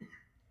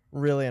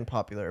 Really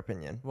unpopular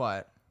opinion.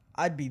 What?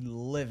 I'd be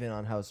living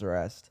on house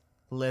arrest.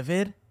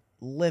 Livid?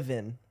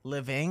 Living.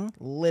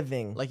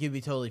 Living? Like, you'd be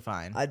totally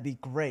fine. I'd be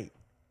great.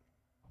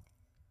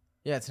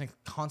 Yeah, it's a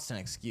constant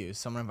excuse.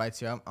 Someone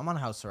invites you. I'm on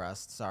house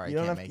arrest. Sorry, You I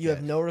don't can't have. make You it.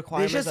 have no They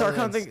requirements. should start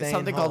other than something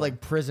staying called home.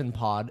 like Prison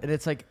Pod, and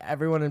it's like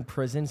everyone in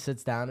prison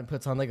sits down and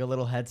puts on like a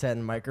little headset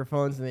and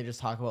microphones, and they just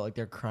talk about like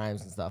their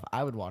crimes and stuff.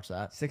 I would watch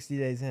that. 60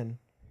 days in.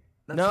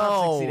 That's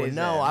not 60 No, days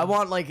no, in. I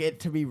want like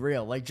it to be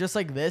real, like just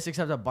like this,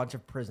 except a bunch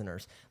of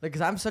prisoners. Like,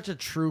 cause I'm such a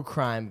true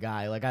crime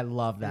guy. Like, I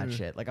love that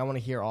shit. Like, I want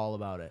to hear all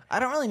about it. I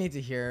don't really need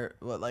to hear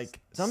what like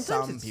Sometimes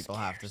some it's people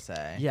have to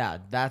say. Yeah,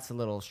 that's a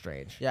little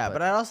strange. Yeah,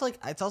 but I also like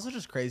it's also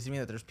just crazy to me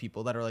that there's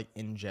people that are like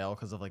in jail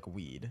because of like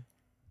weed.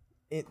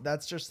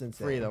 That's just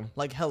insane. freedom.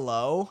 Like,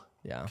 hello?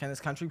 Yeah. Can this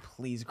country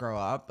please grow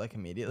up like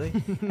immediately?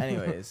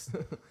 Anyways,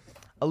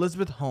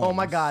 Elizabeth Holmes. Oh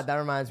my God, that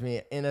reminds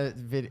me. In a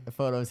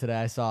photo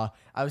today,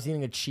 I was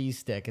eating a cheese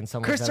stick, and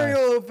someone Chris said,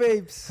 Sternolo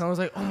vapes. someone was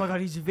like, "Oh my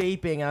God, he's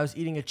vaping," and I was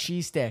eating a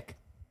cheese stick.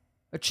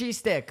 A cheese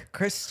stick.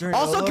 Chris Sternolo.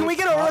 Also, can we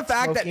get over the stopped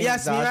fact that smoking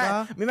yes,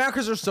 Zaza? me and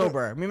Chris are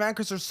sober. Me and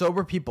Chris are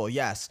sober people.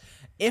 Yes.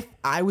 If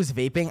I was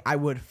vaping, I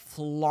would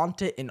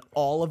flaunt it in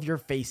all of your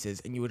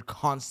faces and you would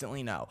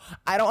constantly know.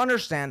 I don't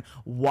understand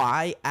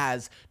why,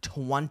 as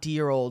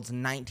 20-year-olds,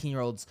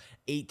 19-year-olds,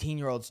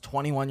 18-year-olds,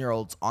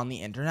 21-year-olds on the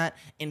internet,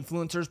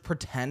 influencers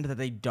pretend that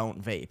they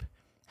don't vape.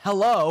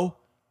 Hello?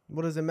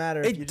 What does it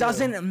matter? if you It do?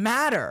 doesn't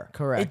matter.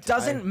 Correct. It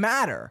doesn't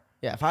matter.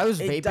 Yeah, if I was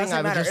It vaping, doesn't I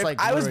would matter. just If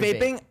like. I was literally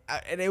vaping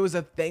vape. and it was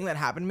a thing that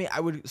happened to me, I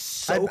would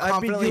so I'd be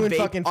confidently doing vape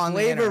fucking on the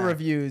flavor internet.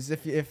 reviews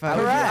if I I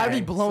would, was Correct. I'd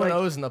be vaping. blowing It's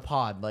like- O's in the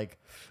pod, like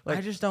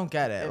I just don't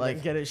get it. like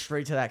Like, get it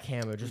straight to that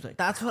camera, just like.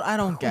 that's what I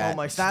don't get.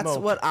 my That's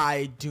smoke. what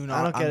I do not.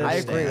 I don't get it. I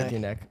understand. agree with you,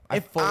 Nick.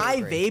 If fully I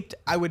agree. vaped,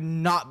 I would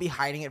not be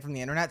hiding it from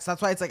the internet. So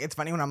that's why it's like it's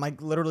funny when I'm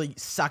like literally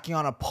sucking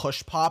on a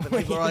push pop and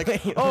people are like,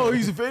 wait. "Oh,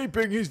 he's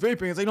vaping. He's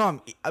vaping." It's like, no,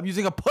 I'm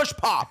using a push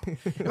pop.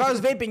 If I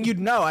was vaping, you'd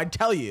know. I'd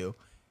tell you.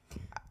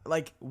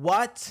 Like,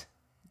 what?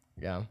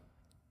 Yeah.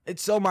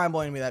 It's so mind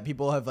blowing to me that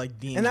people have like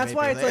deemed. And that's vaping.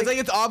 why it's like-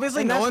 it's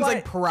obviously and no that's one's why-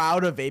 like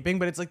proud of vaping,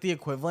 but it's like the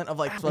equivalent of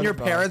like when your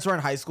SpongeBob. parents were in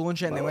high school and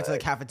shit, and they went to the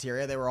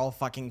cafeteria, they were all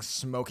fucking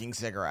smoking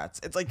cigarettes.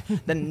 It's like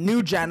the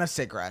new gen of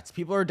cigarettes.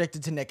 People are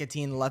addicted to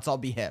nicotine. Let's all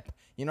be hip.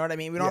 You know what I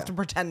mean? We don't have to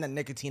pretend that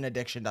nicotine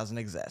addiction doesn't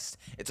exist.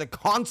 It's a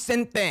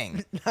constant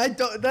thing. I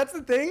don't. That's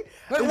the thing.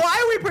 Like,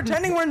 why are we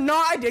pretending we're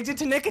not addicted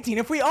to nicotine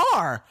if we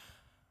are?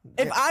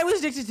 If I was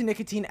addicted to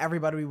nicotine,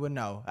 everybody would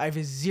know. I have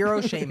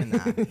zero shame in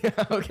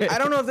that. Okay. I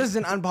don't know if this is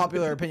an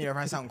unpopular opinion or if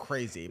I sound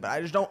crazy, but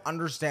I just don't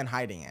understand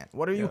hiding it.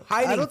 What are you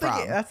hiding I don't from?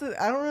 think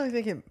I don't really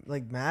think it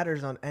like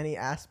matters on any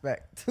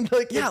aspect.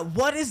 Like yeah,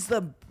 what is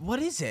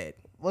it?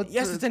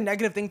 Yes, it's a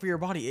negative thing for your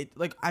body.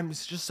 I'm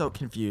just so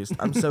confused.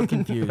 I'm so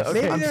confused.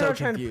 Maybe I'm they're so not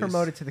trying to confused.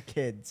 promote it to the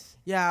kids.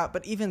 Yeah,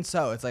 but even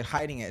so, it's like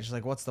hiding it. It's just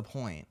like, what's the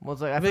point? Well,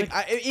 it's like I feel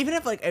like Even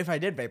if I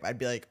did vape, I'd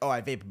be like, oh,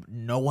 I vape.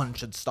 No one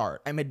should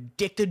start. I'm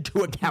addicted to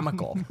a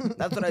chemical.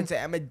 That's what I'd say.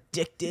 I'm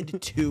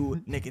addicted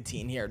to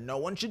nicotine here. No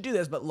one should do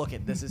this, but look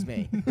it, this is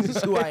me. This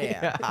is who I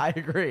am. yeah, I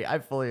agree. I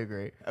fully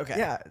agree. Okay.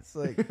 Yeah, it's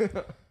like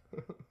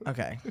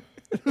Okay.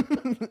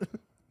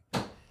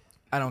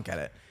 I don't get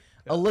it.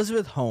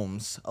 Elizabeth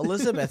Holmes.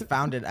 Elizabeth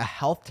founded a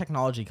health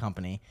technology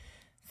company,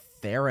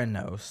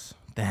 Theranos,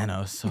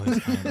 so he's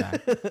coming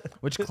back,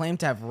 which claimed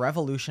to have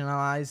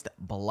revolutionized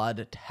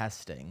blood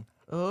testing.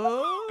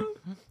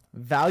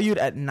 Valued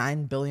at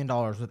 $9 billion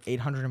with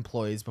 800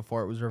 employees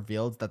before it was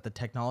revealed that the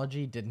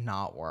technology did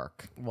not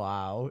work.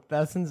 Wow,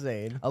 that's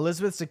insane.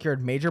 Elizabeth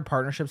secured major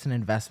partnerships and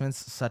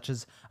investments, such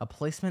as a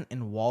placement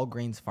in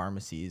Walgreens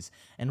pharmacies,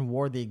 and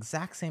wore the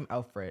exact same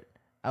outfit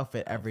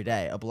every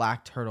day, a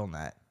black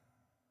turtleneck.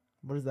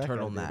 what is that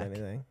gonna do to Turtleneck.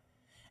 anything?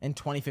 In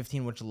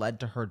 2015, which led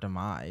to her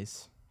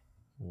demise.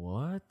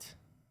 What?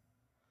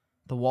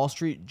 The Wall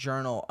Street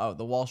Journal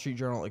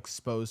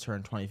exposed her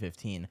in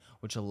 2015,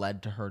 which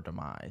led to her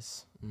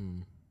demise.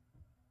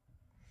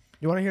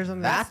 You want to hear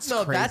something? That's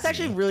That's crazy.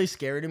 actually really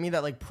scary to me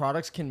that like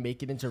products can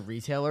make it into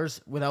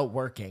retailers without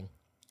working.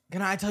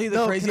 Can I tell you the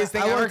No, craziest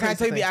can thing I ever? want Can I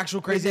tell you the something.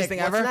 actual craziest thing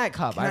ever? What's in that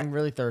cup? Can I- I'm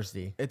really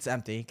thirsty. It's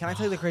empty. Can I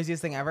tell you the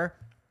craziest thing ever?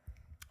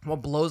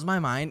 What blows my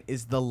mind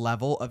is the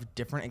level of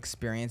different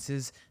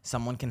experiences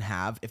someone can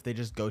have if they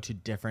just go to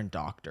different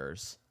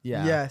doctors.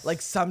 Yeah. Yes.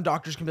 Like some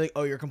doctors can be like,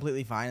 "Oh, you're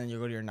completely fine," and you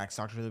go to your next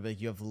doctor, they'll be like,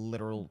 "You have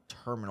literal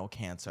terminal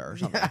cancer or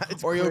something."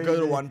 it's Or you'll go to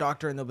crazy. one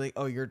doctor and they'll be like,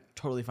 "Oh, you're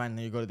totally fine," and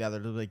then you go to the other,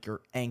 they'll be like,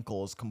 "Your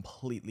ankle is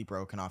completely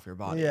broken off your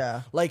body."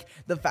 Yeah. Like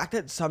the fact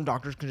that some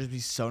doctors can just be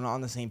so not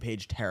on the same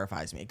page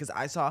terrifies me. Because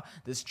I saw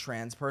this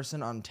trans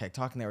person on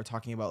TikTok and they were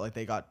talking about like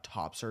they got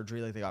top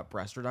surgery, like they got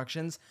breast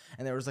reductions,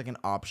 and there was like an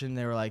option.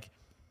 They were like,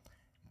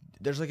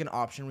 there's like an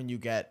option when you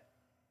get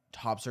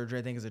top surgery,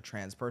 I think, as a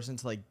trans person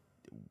to like,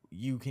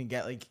 you can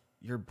get like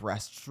your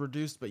breasts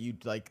reduced, but you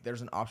like,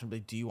 there's an option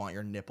like, do you want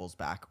your nipples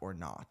back or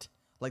not?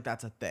 Like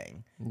that's a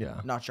thing.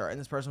 Yeah. Not sure. And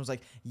this person was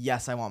like,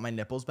 yes, I want my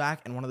nipples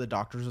back. And one of the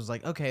doctors was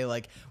like, okay,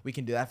 like we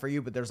can do that for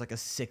you, but there's like a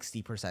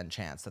 60%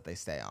 chance that they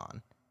stay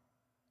on.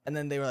 And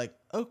then they were like,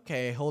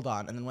 okay, hold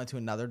on. And then went to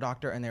another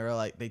doctor and they were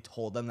like, they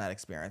told them that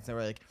experience. They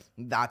were like,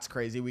 that's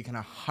crazy. We can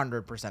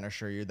 100%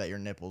 assure you that your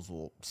nipples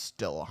will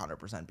still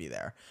 100% be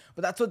there.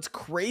 But that's what's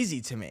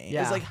crazy to me.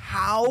 Yeah. It's like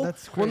how.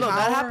 That's Well, no, how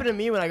that are- happened to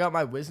me when I got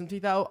my wisdom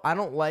teeth out. I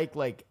don't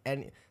like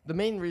any. The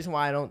main reason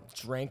why I don't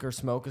drink or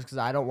smoke is because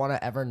I don't want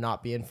to ever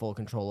not be in full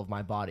control of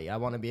my body. I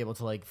want to be able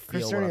to like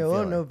feel what I'm Cristiano,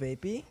 feeling. no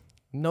vapey.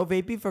 No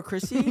vapey for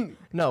Chrissy?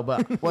 No,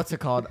 but what's it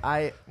called?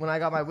 When I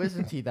got my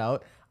wisdom teeth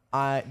out,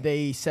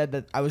 they said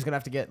that I was gonna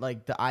have to get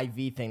like the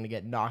IV thing to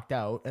get knocked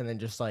out and then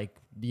just like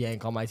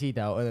yank all my teeth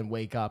out and then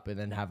wake up and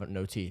then have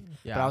no teeth.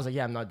 Yeah. But I was like,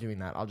 yeah, I'm not doing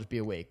that. I'll just be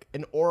awake.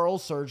 And oral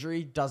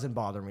surgery doesn't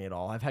bother me at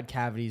all. I've had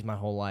cavities my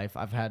whole life.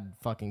 I've had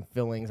fucking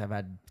fillings. I've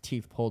had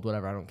teeth pulled,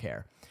 whatever. I don't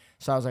care.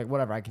 So I was like,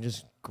 whatever, I can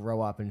just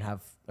grow up and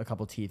have a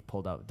couple teeth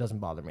pulled out. It doesn't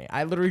bother me.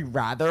 I literally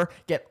rather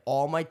get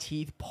all my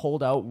teeth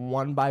pulled out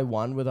one by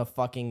one with a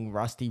fucking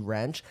rusty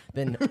wrench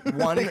than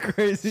one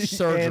crazy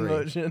surgery. hand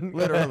motion.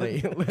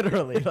 Literally.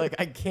 Like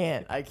I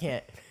can't.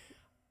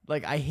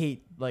 Like I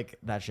hate like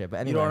that shit. But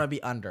anyway, You don't want to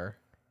be under.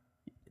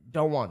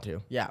 don't want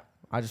to. Yeah.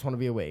 I just want to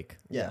be awake.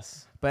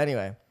 Yes. But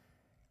anyway,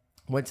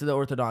 went to the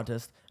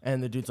orthodontist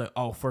and the dude's like,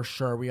 "Oh, for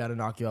sure, we got to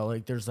knock you out."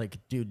 Like, there's like,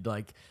 dude,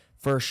 like,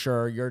 for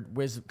sure, your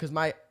wisdom, because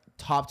my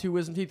top two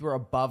wisdom teeth were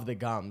above the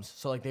gums,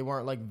 so like they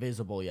weren't like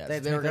visible yet. They So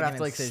had they to were make, gonna like, have an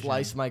to like incision.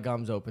 slice my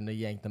gums open to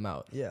yank them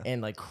out. Yeah.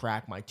 And like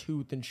crack my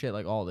tooth and shit,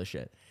 like all this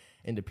shit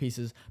into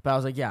pieces. But I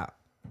was like, yeah,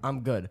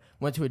 I'm good.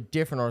 Went to a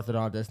different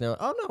orthodontist and they're like,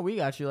 "Oh no, we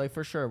got you. Like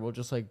for sure, we'll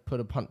just like put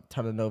a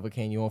ton of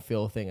Novocaine. You won't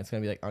feel a thing. It's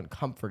gonna be like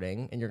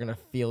uncomforting, and you're gonna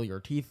feel your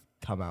teeth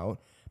come out,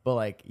 but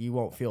like you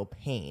won't feel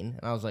pain."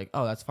 And I was like,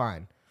 "Oh, that's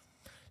fine."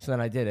 So then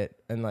I did it,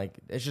 and like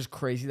it's just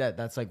crazy that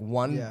that's like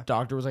one Yeah.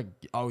 doctor was like,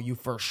 "Oh, you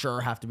for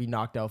sure have to be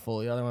knocked out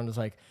fully." The other one was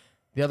like,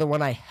 the other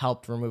one I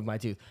helped remove my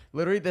tooth.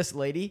 Literally, this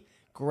lady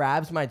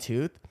grabs my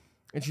tooth,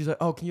 and she's like,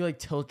 "Oh, can you like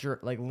tilt your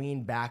like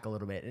lean back a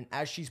little bit?" And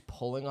as she's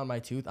pulling on my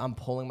tooth, I'm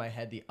pulling my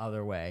head the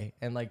other way,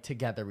 and like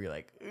together we're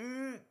like,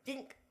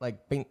 dink,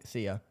 like bink,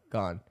 see ya,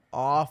 gone.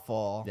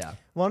 Awful. Yeah.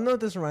 Want to know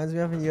what this reminds me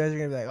of? And you guys are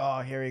gonna be like,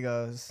 "Oh, here he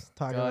goes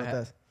talking Go about ahead.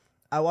 this."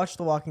 I watched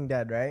The Walking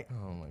Dead, right?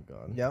 Oh my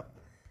god. Yep.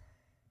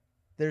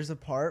 There's a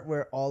part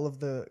where all of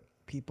the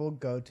people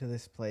go to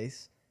this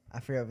place. I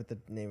forget what the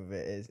name of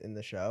it is in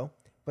the show,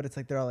 but it's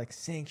like they're all like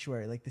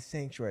sanctuary, like the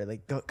sanctuary,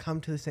 like go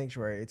come to the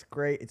sanctuary. It's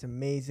great. It's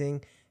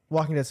amazing.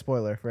 Walking Dead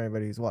spoiler for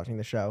anybody who's watching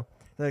the show.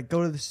 They're like,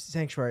 go to the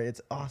sanctuary.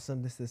 It's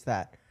awesome. This,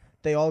 that.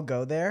 They all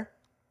go there,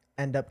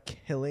 end up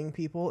killing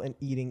people and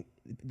eating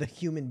the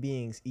human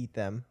beings. Eat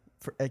them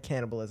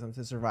cannibalism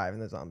to survive in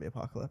the zombie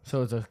apocalypse.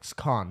 So it's a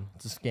con.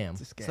 It's a scam.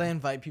 It's a scam. So they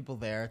invite people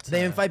there.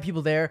 They invite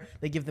people there.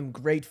 They give them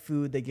great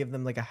food. They give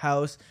them like a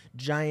house,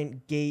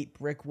 giant gate,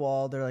 brick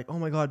wall. They're like, oh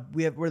my god,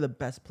 we're the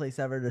best place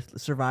ever to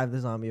survive the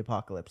zombie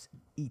apocalypse.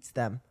 Eats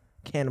them.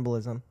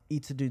 Cannibalism.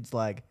 Eats a dude's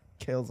leg.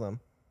 Kills them.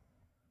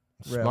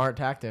 Real. Smart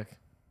tactic.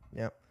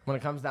 Yep. When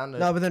it comes down to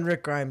No, but then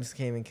Rick Grimes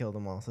came and killed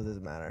them all, so it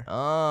doesn't matter.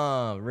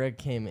 oh, Rick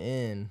came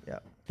in. Yeah.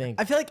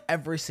 I feel like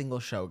every single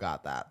show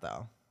got that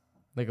though.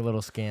 Like a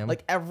little scam.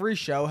 Like every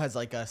show has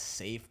like a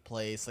safe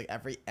place. Like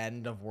every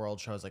end of world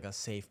show is like a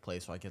safe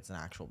place where like it's an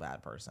actual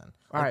bad person.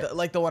 Like, Alright.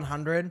 like the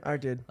 100. All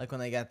right, dude. Like when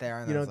they get there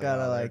and You then don't it's like,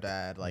 gotta, oh, they're like-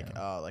 dead. Like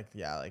oh like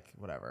yeah like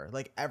whatever.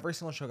 Like every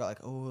single show got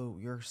like oh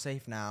you're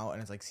safe now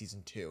and it's like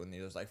season 2 and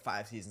there's like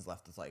 5 seasons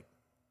left. It's like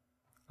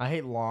I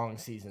hate long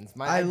seasons.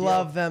 I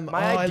love them.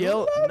 My Oh, I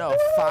ideal, love no,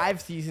 5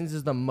 seasons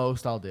is the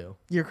most I'll do.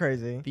 You're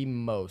crazy. The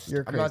most.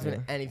 You're I'm not crazy.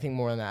 doing anything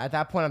more than that. At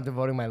that point, I'm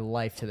devoting my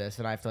life to this,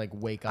 and I have to like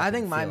wake up. I and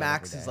think my feel it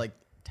max every is day. like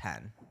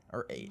 10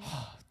 or 8.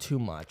 too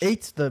much.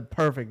 8's the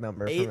perfect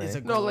number. 8 for me. is a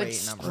No, like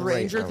great number.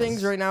 Stranger Great Things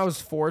numbers. right now is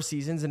 4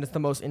 seasons, and it's the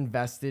most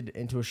invested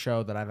into a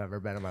show that I've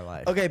ever been in my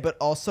life. Okay, but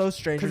also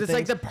Stranger 'Cause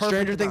Things. it's like the perfect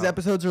Stranger Things amount.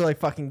 episodes are like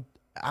fucking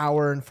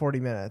hour and 40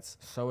 minutes.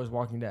 So is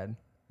Walking Dead.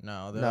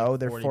 No, No,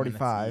 like they're 40 minutes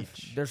 45.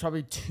 each. There's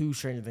probably 2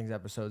 Stranger Things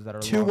episodes that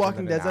are 2 longer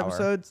Walking than an Dead hour.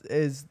 episodes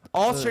is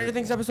All Stranger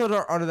Things episodes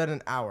are under than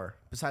an hour,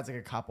 besides like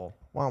a couple.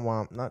 Womp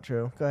womp. Not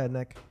true. Go ahead,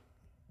 Nick.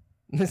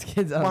 This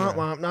kid's Womp under.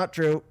 womp. Not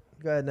true.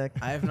 Go ahead, Nick.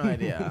 I have no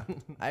idea.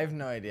 I have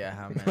no idea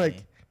how many.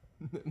 Like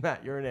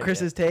Matt, you're an idiot.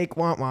 Chris's take.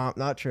 Womp womp.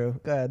 Not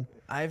true. Go ahead.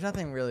 I have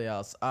nothing really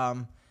else.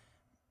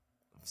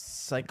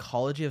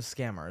 Psychology of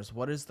scammers.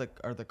 What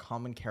are the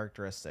common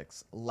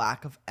characteristics?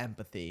 Lack of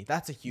empathy.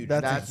 That's a huge.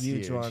 That's, That's a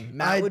huge, huge. one.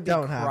 Matt I would be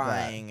don't have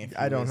crying that. if he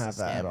I don't was a have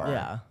that at all. scammer.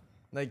 Yeah.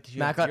 Like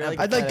Matt got you're like,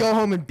 I'd like go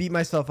home and beat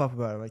myself up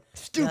about it. I'm like,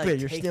 yeah, stupid. like,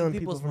 You're taking stealing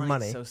people people's for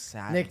money. So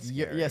sad. Nick, and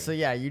yeah, scary. so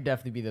yeah, you'd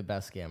definitely be the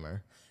best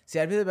scammer. See,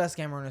 I'd be the best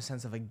scammer in a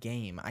sense of a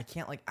game. I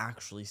can't like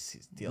actually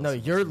steal. No,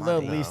 someone's you're the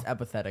money. least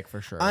empathetic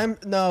for sure. I'm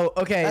no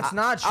okay. That's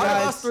not true.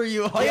 guys, Us for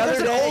you. the Like, other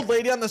there's day- an old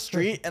lady on the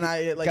street, and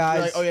I like, Guys,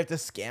 you're like, oh, you have to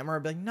scam her.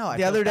 I'd be like, no. I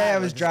the feel other day bad. I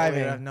was Like, this old lady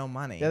driving. I have no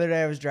money. The other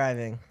day I was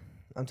driving.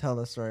 I'm telling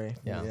the story. from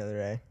Yeah. The other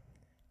day,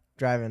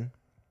 driving.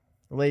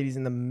 The lady's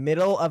in the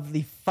middle of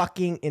the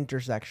fucking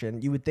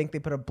intersection. You would think they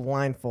put a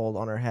blindfold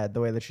on her head the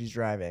way that she's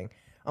driving.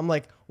 I'm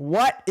like,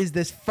 what is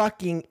this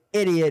fucking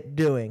idiot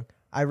doing?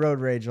 I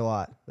road rage a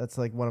lot. That's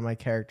like one of my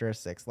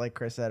characteristics. Like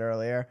Chris said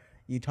earlier,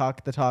 you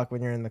talk the talk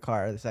when you're in the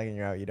car. The second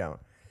you're out, you don't.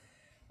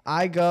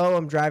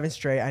 I'm driving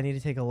straight. I need to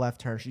take a left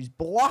turn. She's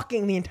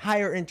blocking the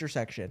entire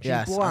intersection. She's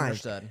Yes, blind.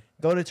 understood.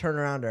 Go to turn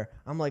around her.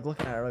 I'm like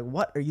looking at her like,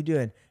 what are you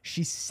doing?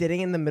 She's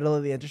sitting in the middle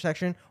of the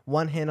intersection,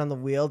 one hand on the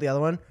wheel, the other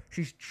one,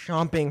 she's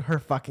chomping her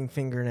fucking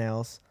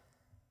fingernails.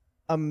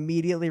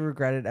 Immediately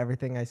regretted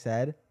everything I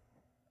said.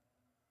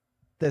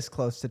 This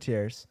close to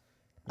tears.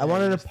 I Yeah,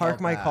 wanted you to just park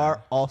felt my bad.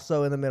 car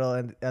also in the middle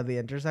of the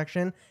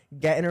intersection,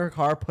 get in her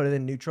car, put it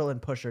in neutral,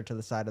 and push her to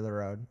the side of the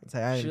road. And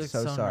say, I She am looks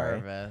so sorry.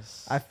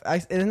 nervous.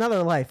 In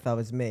another life, that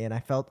was me, and I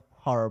felt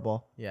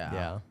horrible. yeah.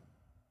 yeah.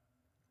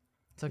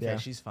 It's okay. Yeah.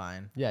 She's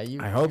fine. Yeah,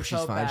 you. I hope you she's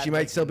felt fine. bad She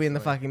might still be in the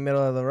making fucking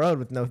middle of the road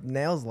with no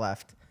nails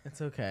left.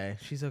 It's okay.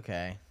 She's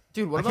okay.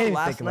 Dude, what I about can't even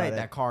last think about night? it.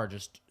 That car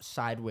just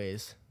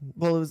sideways.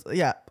 Well, it was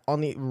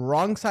on the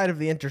wrong side of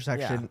the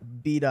intersection,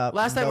 beat up.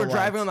 Last night no we're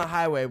driving on lights. the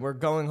highway. We're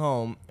going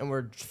home and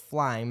we're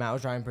flying. Matt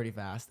was driving pretty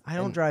fast. I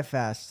don't and drive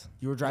fast.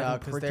 You were driving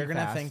Because pretty they're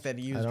gonna fast. think that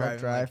you I was don't driving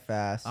drive like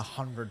fast.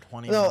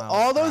 120. No, miles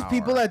all per those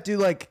people hour. that do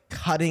like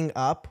cutting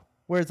up,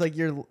 where it's like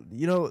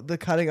the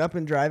cutting up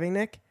and driving,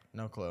 Nick.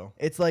 No clue.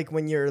 It's like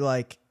when you're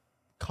like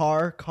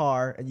car,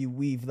 and you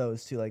weave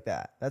those two like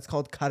that. That's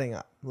called cutting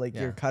up. Like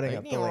you're cutting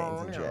up the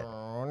lanes and shit.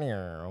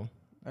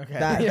 Okay.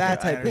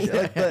 That type I of shit.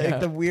 Like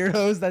understand. the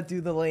weirdos that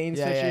do the lane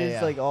Yeah, yeah, switches,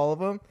 yeah. like all of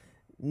them.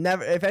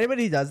 Never. If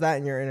anybody does that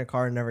and you're in a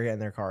car, never get in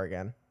their car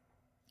again.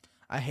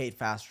 I hate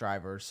fast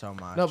drivers so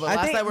much. No, but I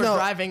last think- night we're no.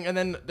 driving and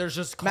then there's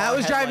just car Matt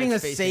was driving a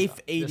headlights facing safe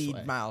this 80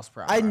 way. miles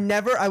per hour.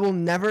 I will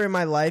never in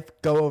my life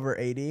go over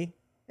 80,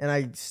 and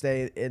I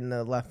stay in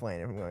the left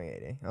lane if I'm going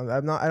 80.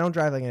 I'm not. I don't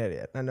drive like an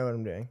idiot. I know what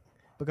I'm doing.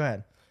 But go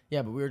ahead.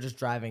 Yeah, but we were just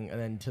driving and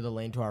then to the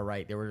lane to our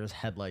right, there were just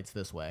headlights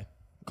this way.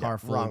 Car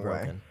fully Wrong way.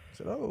 broken.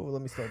 So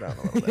let me slow down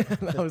a little bit.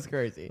 That was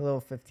crazy. A little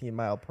 15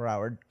 mile per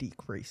hour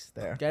decrease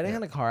there. Getting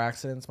in a car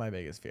accident's my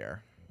biggest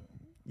fear.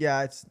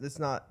 Yeah, it's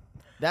not.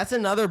 That's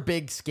another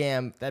big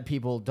scam that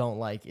people don't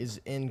like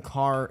is in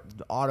car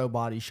auto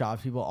body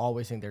shops. People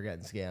always think they're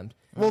getting scammed.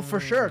 Well, for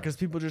sure, because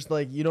people just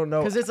like you don't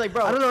know. 'Cause it's like,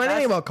 bro, I don't know anything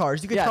that's- about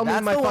cars. You could yeah, tell me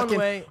that's my the one fucking.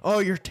 way- Oh,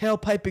 your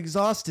tailpipe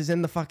exhaust is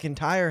in the fucking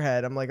tire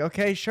head. I'm like,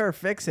 okay, sure,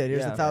 fix it.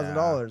 Here's Yeah.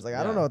 $1,000. Like, I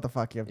don't Yeah. know what the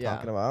fuck you're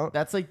talking about.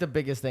 That's like the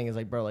biggest thing is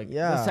like, bro, like the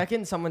Yeah.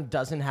 second someone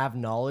doesn't have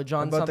knowledge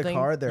on About the something,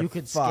 car, they're you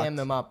could fucked. scam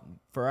them up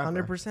forever.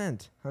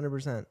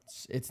 100%.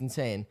 It's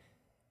insane.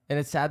 And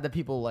it's sad that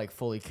people like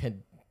fully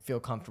could feel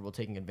comfortable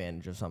taking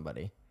advantage of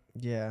somebody.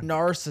 Yeah,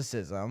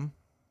 Narcissism.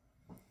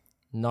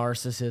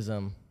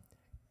 Narcissism.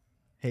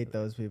 hate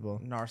those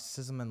people.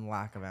 Narcissism and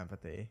lack of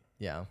empathy.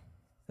 Yeah.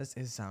 This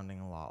is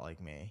sounding a lot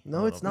like me.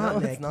 No, it's not, No,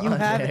 it's Nick. not, You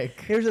have.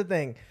 Nick. Here's the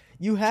thing.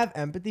 You have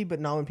empathy, but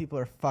not when people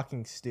are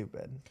fucking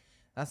stupid.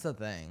 That's the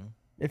thing.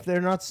 If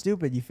they're not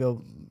stupid, you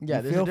feel. Yeah,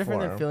 you there's feel a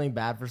difference for in 'em. feeling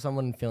bad for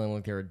someone and feeling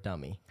like they're a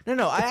dummy.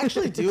 No, I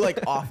actually do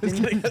like often.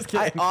 Just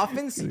I kidding.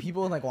 often see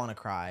people and like want to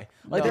cry.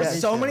 Like No, there's me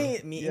so too. many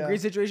meet Yeah. and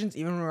greet situations,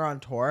 even when we're on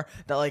tour,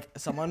 that like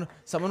someone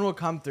will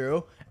come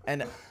through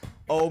and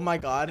oh my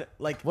god,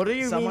 like What do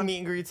you someone, mean meet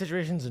and greet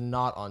situations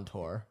not on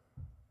tour?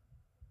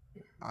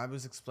 I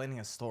was explaining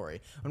a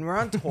story. When we're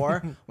on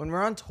tour,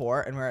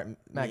 and we're at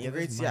Matt, meet give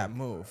and this greets, yeah, mic.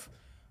 move.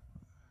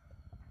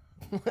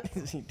 What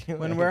is he doing?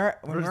 When we're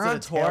just on did a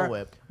tail tour,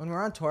 whip. when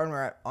we're on tour and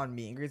we're on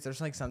meet and greets, there's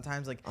like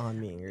sometimes like On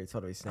me and greets.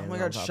 What are we saying? oh my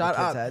god, shut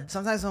up.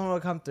 Sometimes someone will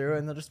come through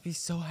and they'll just be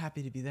so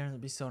happy to be there and they'll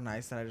be so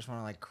nice that I just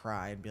want to like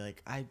cry and be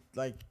like, I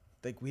like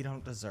we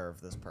don't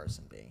deserve this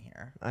person being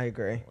here. I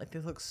agree. Like they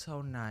look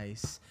so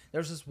nice. There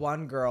was this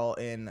one girl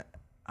in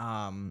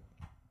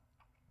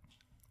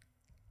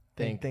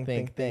Think.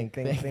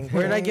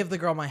 where did I give the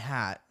girl my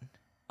hat?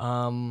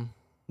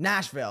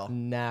 Nashville.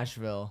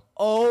 Nashville.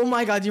 Oh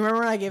my god, do you remember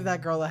when I gave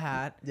that girl the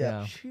hat?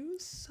 Yeah. She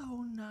was so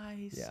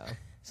nice. Yeah.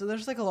 So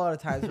there's like a lot of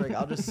times where like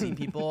I'll just see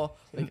people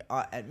like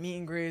at meet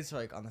and greets or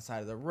like on the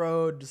side of the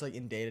road, just like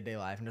in day-to-day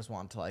life, and just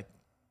want to like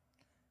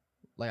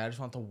I just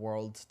want the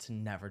world to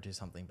never do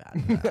something bad.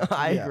 to them.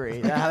 I Yeah. agree.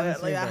 That happens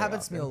to me that very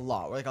happens to me a often.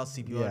 lot. Where, like I'll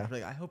see people Yeah.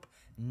 like, I hope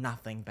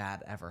nothing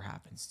bad ever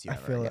happens to you. I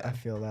ever feel it. again. I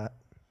feel that.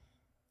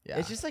 Yeah.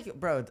 It's just like,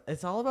 bro,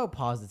 it's all about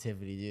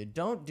positivity, dude.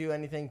 Don't do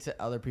anything to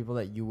other people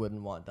that you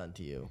wouldn't want done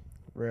to you.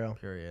 Real.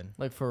 period.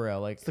 Like, for real.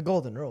 Like, It's the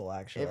golden rule,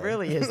 actually. it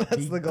really is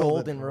That's the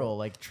golden rule.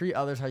 Like, treat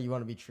others how you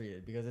want to be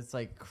treated, because it's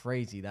like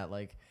crazy that,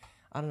 like,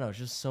 I don't know, it's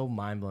just so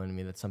mind blowing to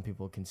me that some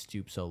people can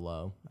stoop so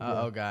low.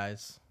 Oh,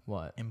 guys,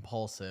 What?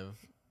 impulsive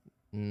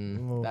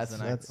Well, That's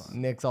the next one.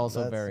 Nick's also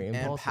that's- very and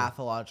impulsive.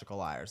 pathological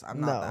liars.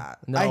 I'm No. not that.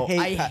 No,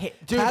 I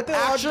hate dude.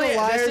 pathological Actually,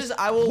 liars. this is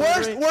I will worst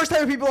literally- worst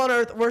type of people on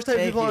earth. Worst type of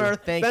Thank people on you,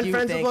 earth. Thank Been you,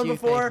 friends thank with one you,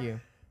 before. Thank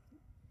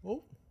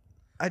you.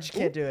 I just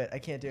can't do it. I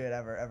can't do it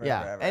ever.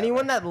 Yeah, Ever,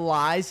 anyone ever. that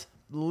lies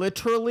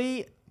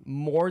literally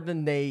more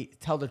than they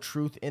tell the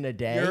truth in a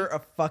day. You're a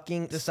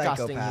fucking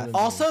Disgusting psychopath. human being.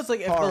 Also, it's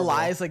like if the Horrible.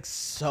 lie is like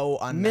so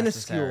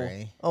Minuscule.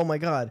 unnecessary. Oh my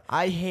god.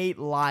 I hate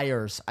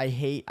liars. I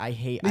hate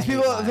These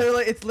people, liars. they're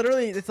like,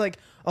 it's like,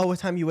 oh, what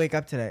time you wake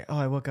up today? Oh,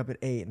 I woke up at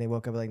 8, and they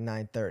woke up at like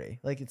 9:30.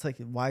 Like, it's like,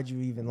 why'd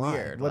you even lie?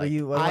 Weird, What like, are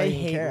you? What do I even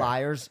hate care?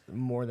 liars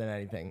more than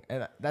anything,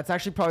 and that's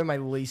actually probably my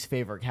least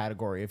favorite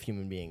category of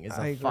human being is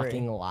I a agree.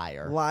 fucking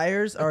liar.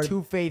 Liars A are.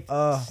 two-faced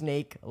Ugh.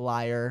 snake,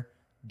 liar,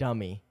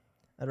 dummy.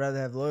 I'd rather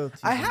have loyalty.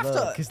 I than have love.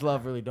 to- Because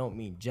love really don't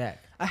mean jack.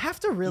 I have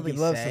to You really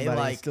can love say, somebody and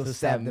like, still to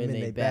stab stab them in them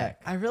in their they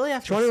back. back. I really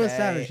have to 21 say,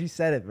 Savage, he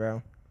said it,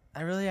 bro.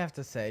 I really have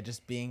to say,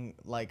 just being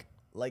like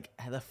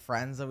the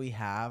friends that we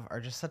have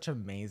are just such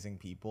amazing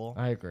people.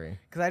 I agree.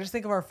 Because I just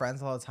think of our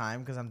friends all the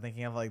time because I'm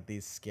thinking of like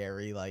these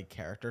scary like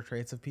character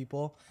traits of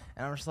people,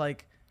 and I'm just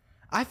like,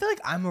 I feel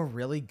like I'm a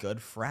really good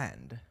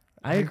friend.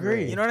 I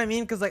agree. You know what I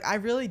mean? Because like I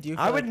really do. Feel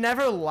I would like,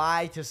 never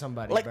lie to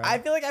somebody. like bro. I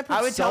feel like I put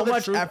I would so tell the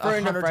much truth effort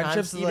into 100 times,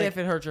 friendships, even like, if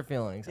it hurts your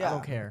feelings. I Yeah.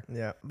 don't care.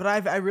 Yeah. But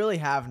I really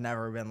have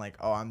never been like,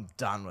 oh, I'm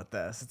done with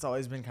this. It's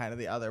always been kind of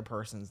the other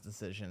person's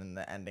decision in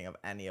the ending of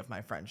any of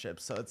my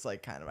friendships. So it's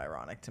like kind of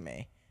ironic to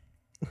me.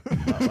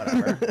 But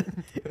whatever.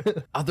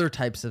 Other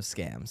types of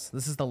scams.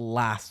 This is the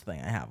last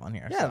thing I have on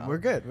here. Yeah, so. we're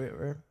good.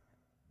 We're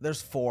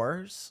There's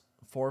four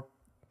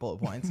bullet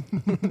points.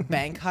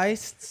 Bank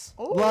heists.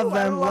 love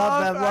them,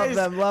 love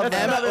them.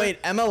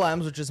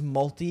 MLMs, which is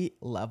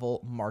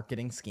multi-level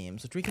marketing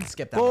schemes, which we can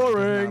skip that one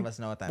because none of us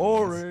know what that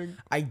means.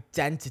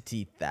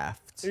 Identity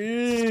theft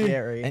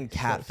Scary. and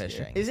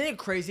catfishing. Isn't it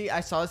crazy?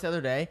 I saw this the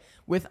other day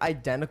with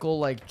identical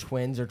like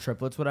twins or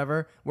triplets,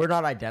 whatever. We're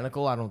not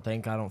identical, I don't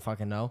think. I don't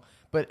fucking know.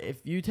 But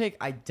if you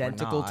take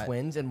identical not.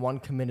 twins and one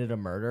committed a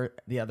murder,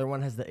 the other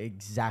one has the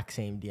exact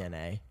same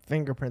DNA.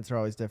 Fingerprints are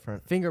always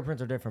different. Fingerprints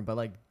are different, but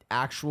like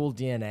actual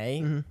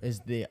DNA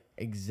is the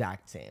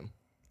exact same.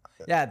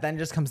 Yeah, it then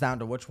just comes down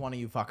to which one of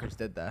you fuckers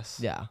did this.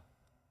 Yeah.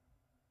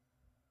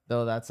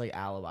 Though that's like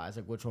alibis.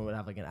 Like which one would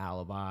have like an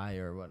alibi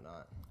or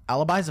whatnot.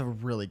 Alibi's a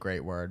really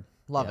great word.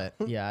 Love Yeah. it.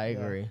 Yeah, I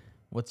agree.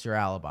 What's your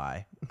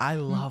alibi? I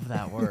love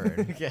that word.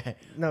 Okay.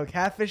 No,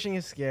 catfishing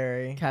is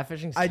scary.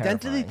 Catfishing's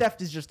Identity terrifying.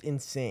 theft is just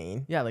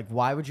insane. Yeah, like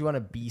why would you want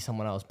to be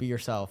someone else? Be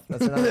yourself.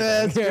 That's another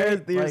That's thing.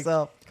 great. Be Like,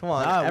 yourself. Come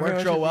on. Ah, it everyone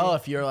works real should well be-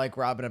 if you're like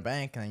robbing a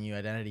bank and then you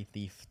identity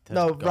thief. To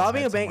No, go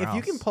robbing a hide bank. If somewhere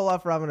you can else. pull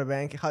off robbing a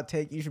bank, hot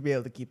take, you should be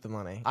able to keep the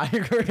money. I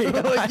agree.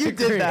 Like, I you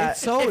did agree. that.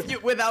 It's so if you,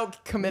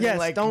 without committing Yes,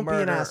 like don't be an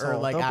murder asshole. or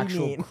like Don't be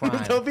actual mean.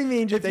 crime. Don't be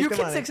mean. Just If you take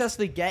the can money.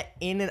 successfully get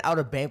in and out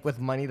of bank with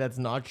money that's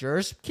not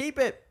yours, keep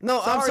it. No,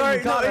 I'm sorry.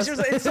 you No, got it's us.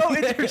 just it's so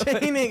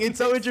entertaining. It's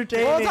so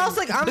entertaining. Well, it's also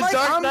like, I'm the like-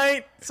 Dark I'm-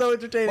 Knight. So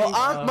entertaining. Well,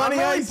 I'm Money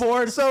really Heist,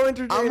 bored. So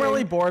entertaining. I'm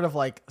really bored of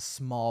like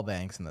small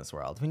banks in this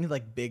world. We need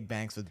like big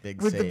banks with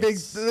big with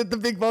safes. the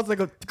big vaults that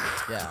go.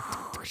 Yeah.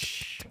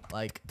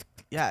 Like,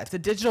 yeah, it's a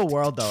digital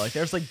world though. Like,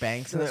 there's like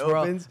banks in And this it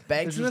world. opens, Banks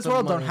there's in just this some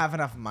world don't money. have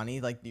enough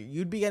money. Like,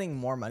 you'd be getting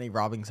more money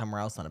robbing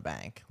somewhere else than a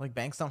bank. Like,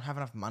 banks don't have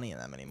enough money in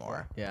them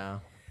anymore. Yeah.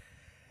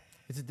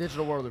 It's a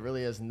digital world. It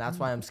really is, and that's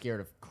why I'm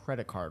scared of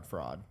credit card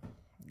fraud.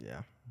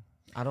 Yeah.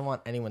 I don't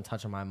want anyone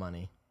touching my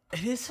money,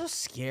 It is so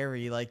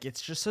scary. Like,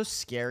 it's just so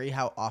scary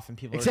how often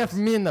people except are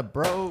for me and the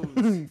bros.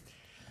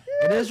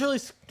 It is really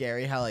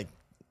scary how, like,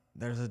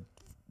 there's a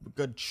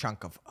good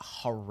chunk of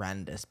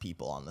horrendous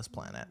people on this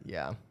planet.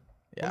 Yeah.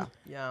 Yeah.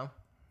 Yeah.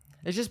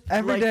 It's just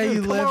Every like, day dude,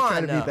 you come live, try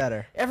on to be now.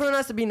 better. Everyone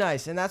has to be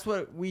nice, and that's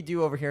what we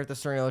do over here at the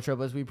Stern Yellow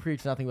Triple. Is we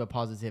preach nothing but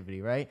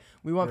positivity, right?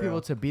 We want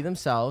people to be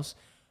themselves,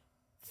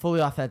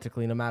 fully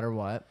authentically, no matter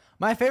what.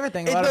 My favorite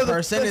thing Hey, about no, a the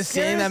person is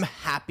seeing scariest- them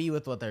happy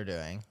with what they're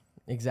doing.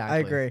 Exactly. I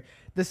agree.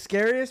 The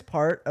scariest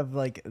part of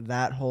like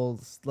that whole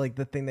like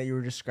the thing that you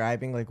were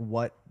describing, like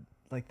what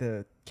like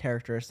the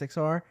characteristics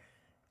are,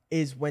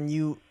 is when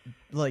you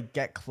like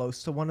get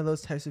close to one of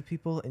those types of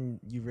people and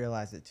you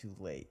realize it too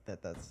late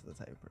that that's the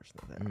type of person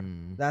that they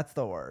are. That's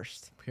the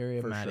worst.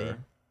 Period, For Maddie. sure.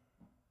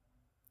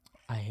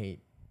 I hate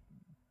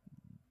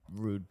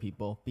rude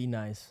people. Be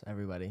nice,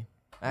 everybody.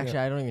 Actually,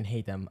 I don't even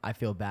hate them. I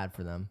feel bad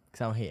for them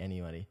because I don't hate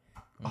anybody.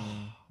 Yeah.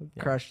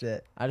 Crushed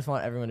it. I just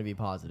want everyone to be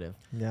positive.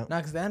 Yeah. No,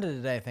 because at the end of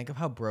the day, think of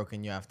how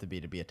broken you have to be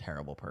a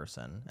terrible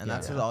person. And Yeah.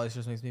 that's what always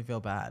just makes me feel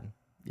bad.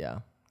 Yeah.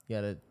 You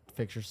got to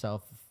fix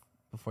yourself.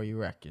 Before you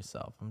wreck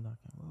yourself. I'm talking.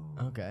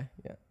 Whoa. Okay.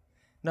 Yeah.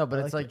 No, but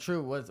it's like like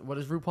true. What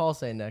does RuPaul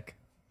say, Nick?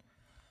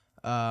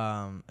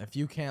 If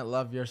you can't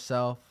love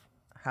yourself,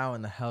 how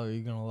in the hell are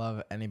you going to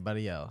love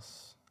anybody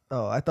else?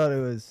 Oh, I thought it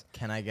was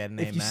Can I get an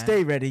if amen? you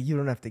stay ready, you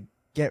don't have to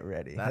get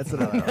ready. That's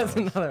another another That's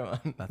another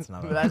one. That's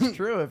another But one. that's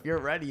true. If you're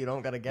ready, you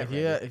don't got to get If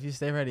ready. you, if you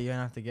stay ready, you don't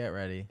have to get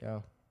ready.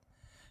 Go.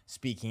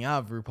 Speaking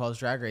of, RuPaul's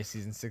Drag Race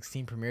Season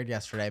 16 premiered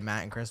yesterday.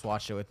 Matt and Chris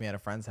watched it with me at a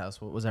friend's house.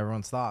 What was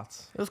everyone's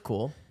thoughts? It was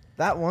cool.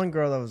 That one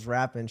girl that was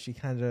rapping, she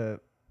kind of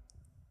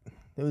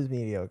it was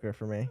mediocre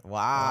for me.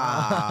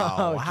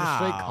 Wow. Just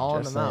straight wow.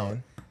 calling Just them out.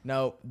 saying.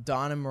 No,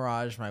 Dawn and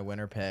Mirage, my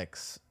winner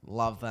picks.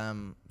 Love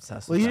them.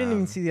 Obsessed Well, with you didn't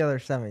even them. see the other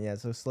 7 yet,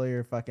 so slow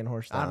your fucking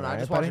horse down. I don't know. I right,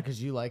 just watch buddy? it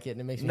because you like it,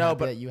 and it makes me No, happy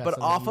but that you have but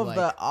something off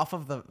you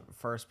of like. the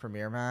first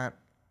premiere, Matt.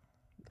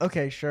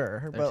 Okay,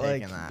 sure, They're but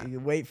like taking that. you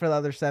wait for the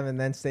other 7,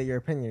 then state your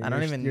opinion. I don't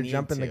You're- even You're need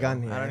jumping to. the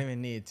gun here. I don't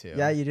even need to.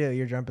 Yeah, you do.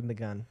 You're jumping the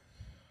gun.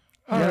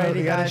 Alrighty,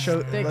 you gotta guys.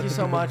 show- Thank let you the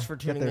so people much for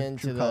get tuning their in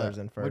true to colors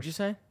the. in What'd first. you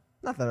say?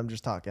 Nothing. I'm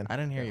just talking. I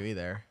didn't hear you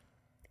either.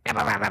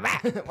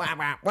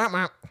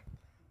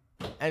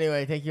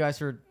 Anyway, thank you guys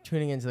for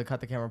tuning into the Cut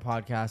the Camera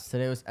podcast.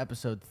 Today was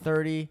episode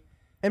 30.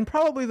 And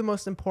probably the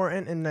most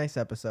important and nice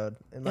episode,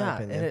 in my Yeah,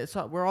 opinion. and it's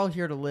we're all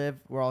here to live,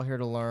 we're all here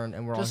to learn,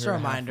 and we're Just all a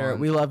here to have reminder, fun.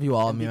 we love you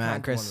all. and Me, be Matt, kind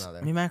and to one Chris.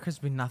 another. Me, Matt, and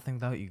Chris would be nothing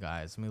without you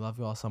guys. And we love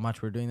you all so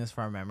much. We're doing this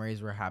for our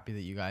memories. We're happy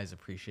that you guys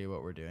appreciate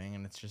what we're doing,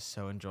 and it's just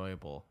so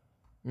enjoyable.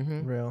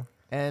 Real.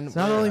 And It's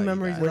not Yeah, only you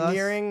memories guys. with we're us,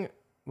 nearing.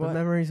 but What?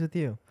 memories with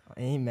you.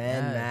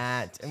 Amen, Yes.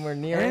 Matt. And we're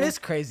And nearing. it is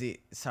crazy.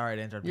 Sorry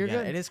to interrupt You're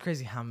again. good. It is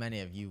crazy how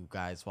many of you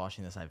guys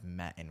watching this I've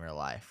met in real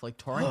life. Like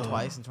touring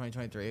twice in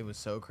 2023 was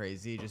so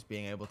crazy. Just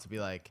being able to be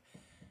like,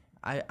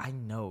 I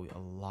know a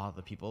lot of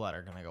the people that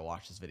are gonna go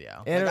watch this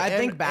video. And, Like, I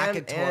think back and-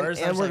 at tours,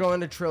 I and was we're like,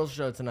 going to Trill's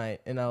show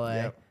tonight in LA,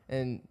 Yep.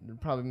 and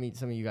probably meet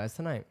some of you guys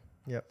tonight.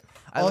 Yep.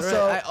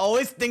 I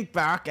always think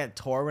back at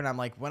tour when I'm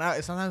like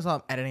sometimes while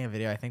I'm editing a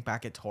video, I think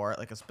back at tour at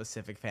like a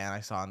specific fan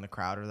I saw in the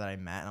crowd or that I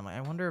met, and I'm like,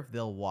 I wonder if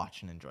they'll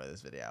watch and enjoy this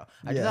video.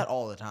 I do Yeah. that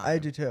all the time. I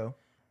do too.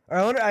 Or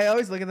I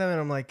always look at them and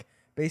I'm like,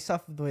 based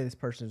off of the way this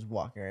person is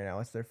walking right now,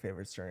 what's their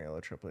favorite Stern Yellow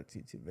Triplets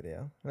YouTube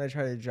video? And I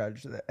try to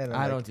judge that. And I'm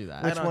I like, don't do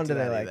that. Which I don't one do do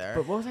they that like? either.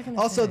 But what was I going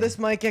to Also, say? this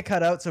might get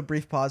cut out, so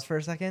brief pause for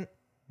a second.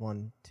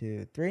 1,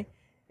 2, 3.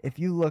 If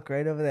you look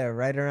right over there,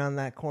 right around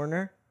that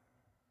corner,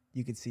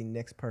 you could see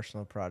Nick's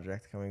personal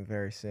project coming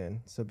very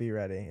soon. So be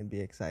ready and be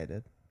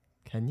excited.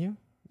 Can you?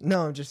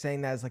 No, I'm just saying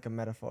that as like a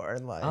metaphor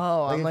in life.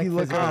 Oh, I'm if like you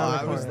look physical. around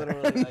I the was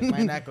corner. literally like,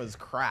 my neck was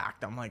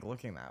cracked. I'm like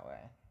looking that way.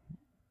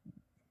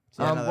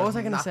 So, yeah, no, What was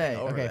I there's going to nothing say?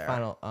 over Okay, there.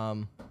 final.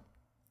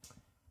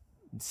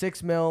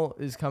 6 mil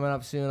is coming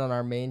up soon on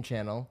our main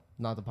channel,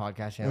 not the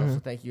podcast channel. So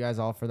thank you guys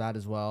all for that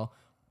as well.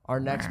 Our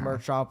next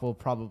merch shop will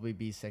probably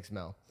be 6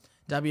 mil.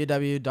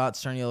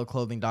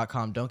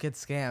 www.sternyellowclothing.com. Don't get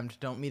scammed.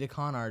 Don't meet a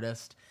con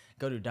artist.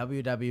 Go to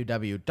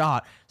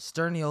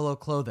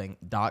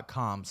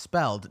www.sternyellowclothing.com.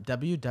 Spelled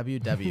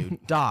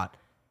www. dot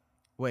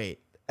wait.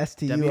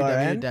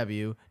 STURN?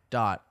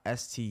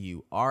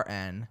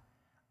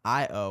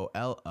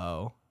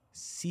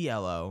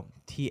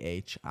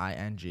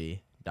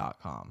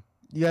 www.sternyellowclothing.com.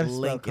 You gotta spell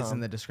Link is com. in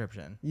the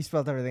description. You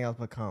spelled everything else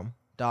but com.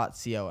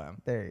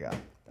 .com. There you go.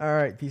 All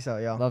right. Peace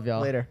out, y'all. Love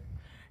y'all. Later.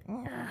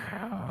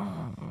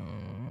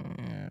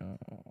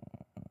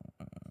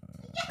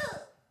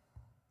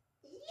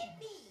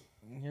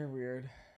 You're weird.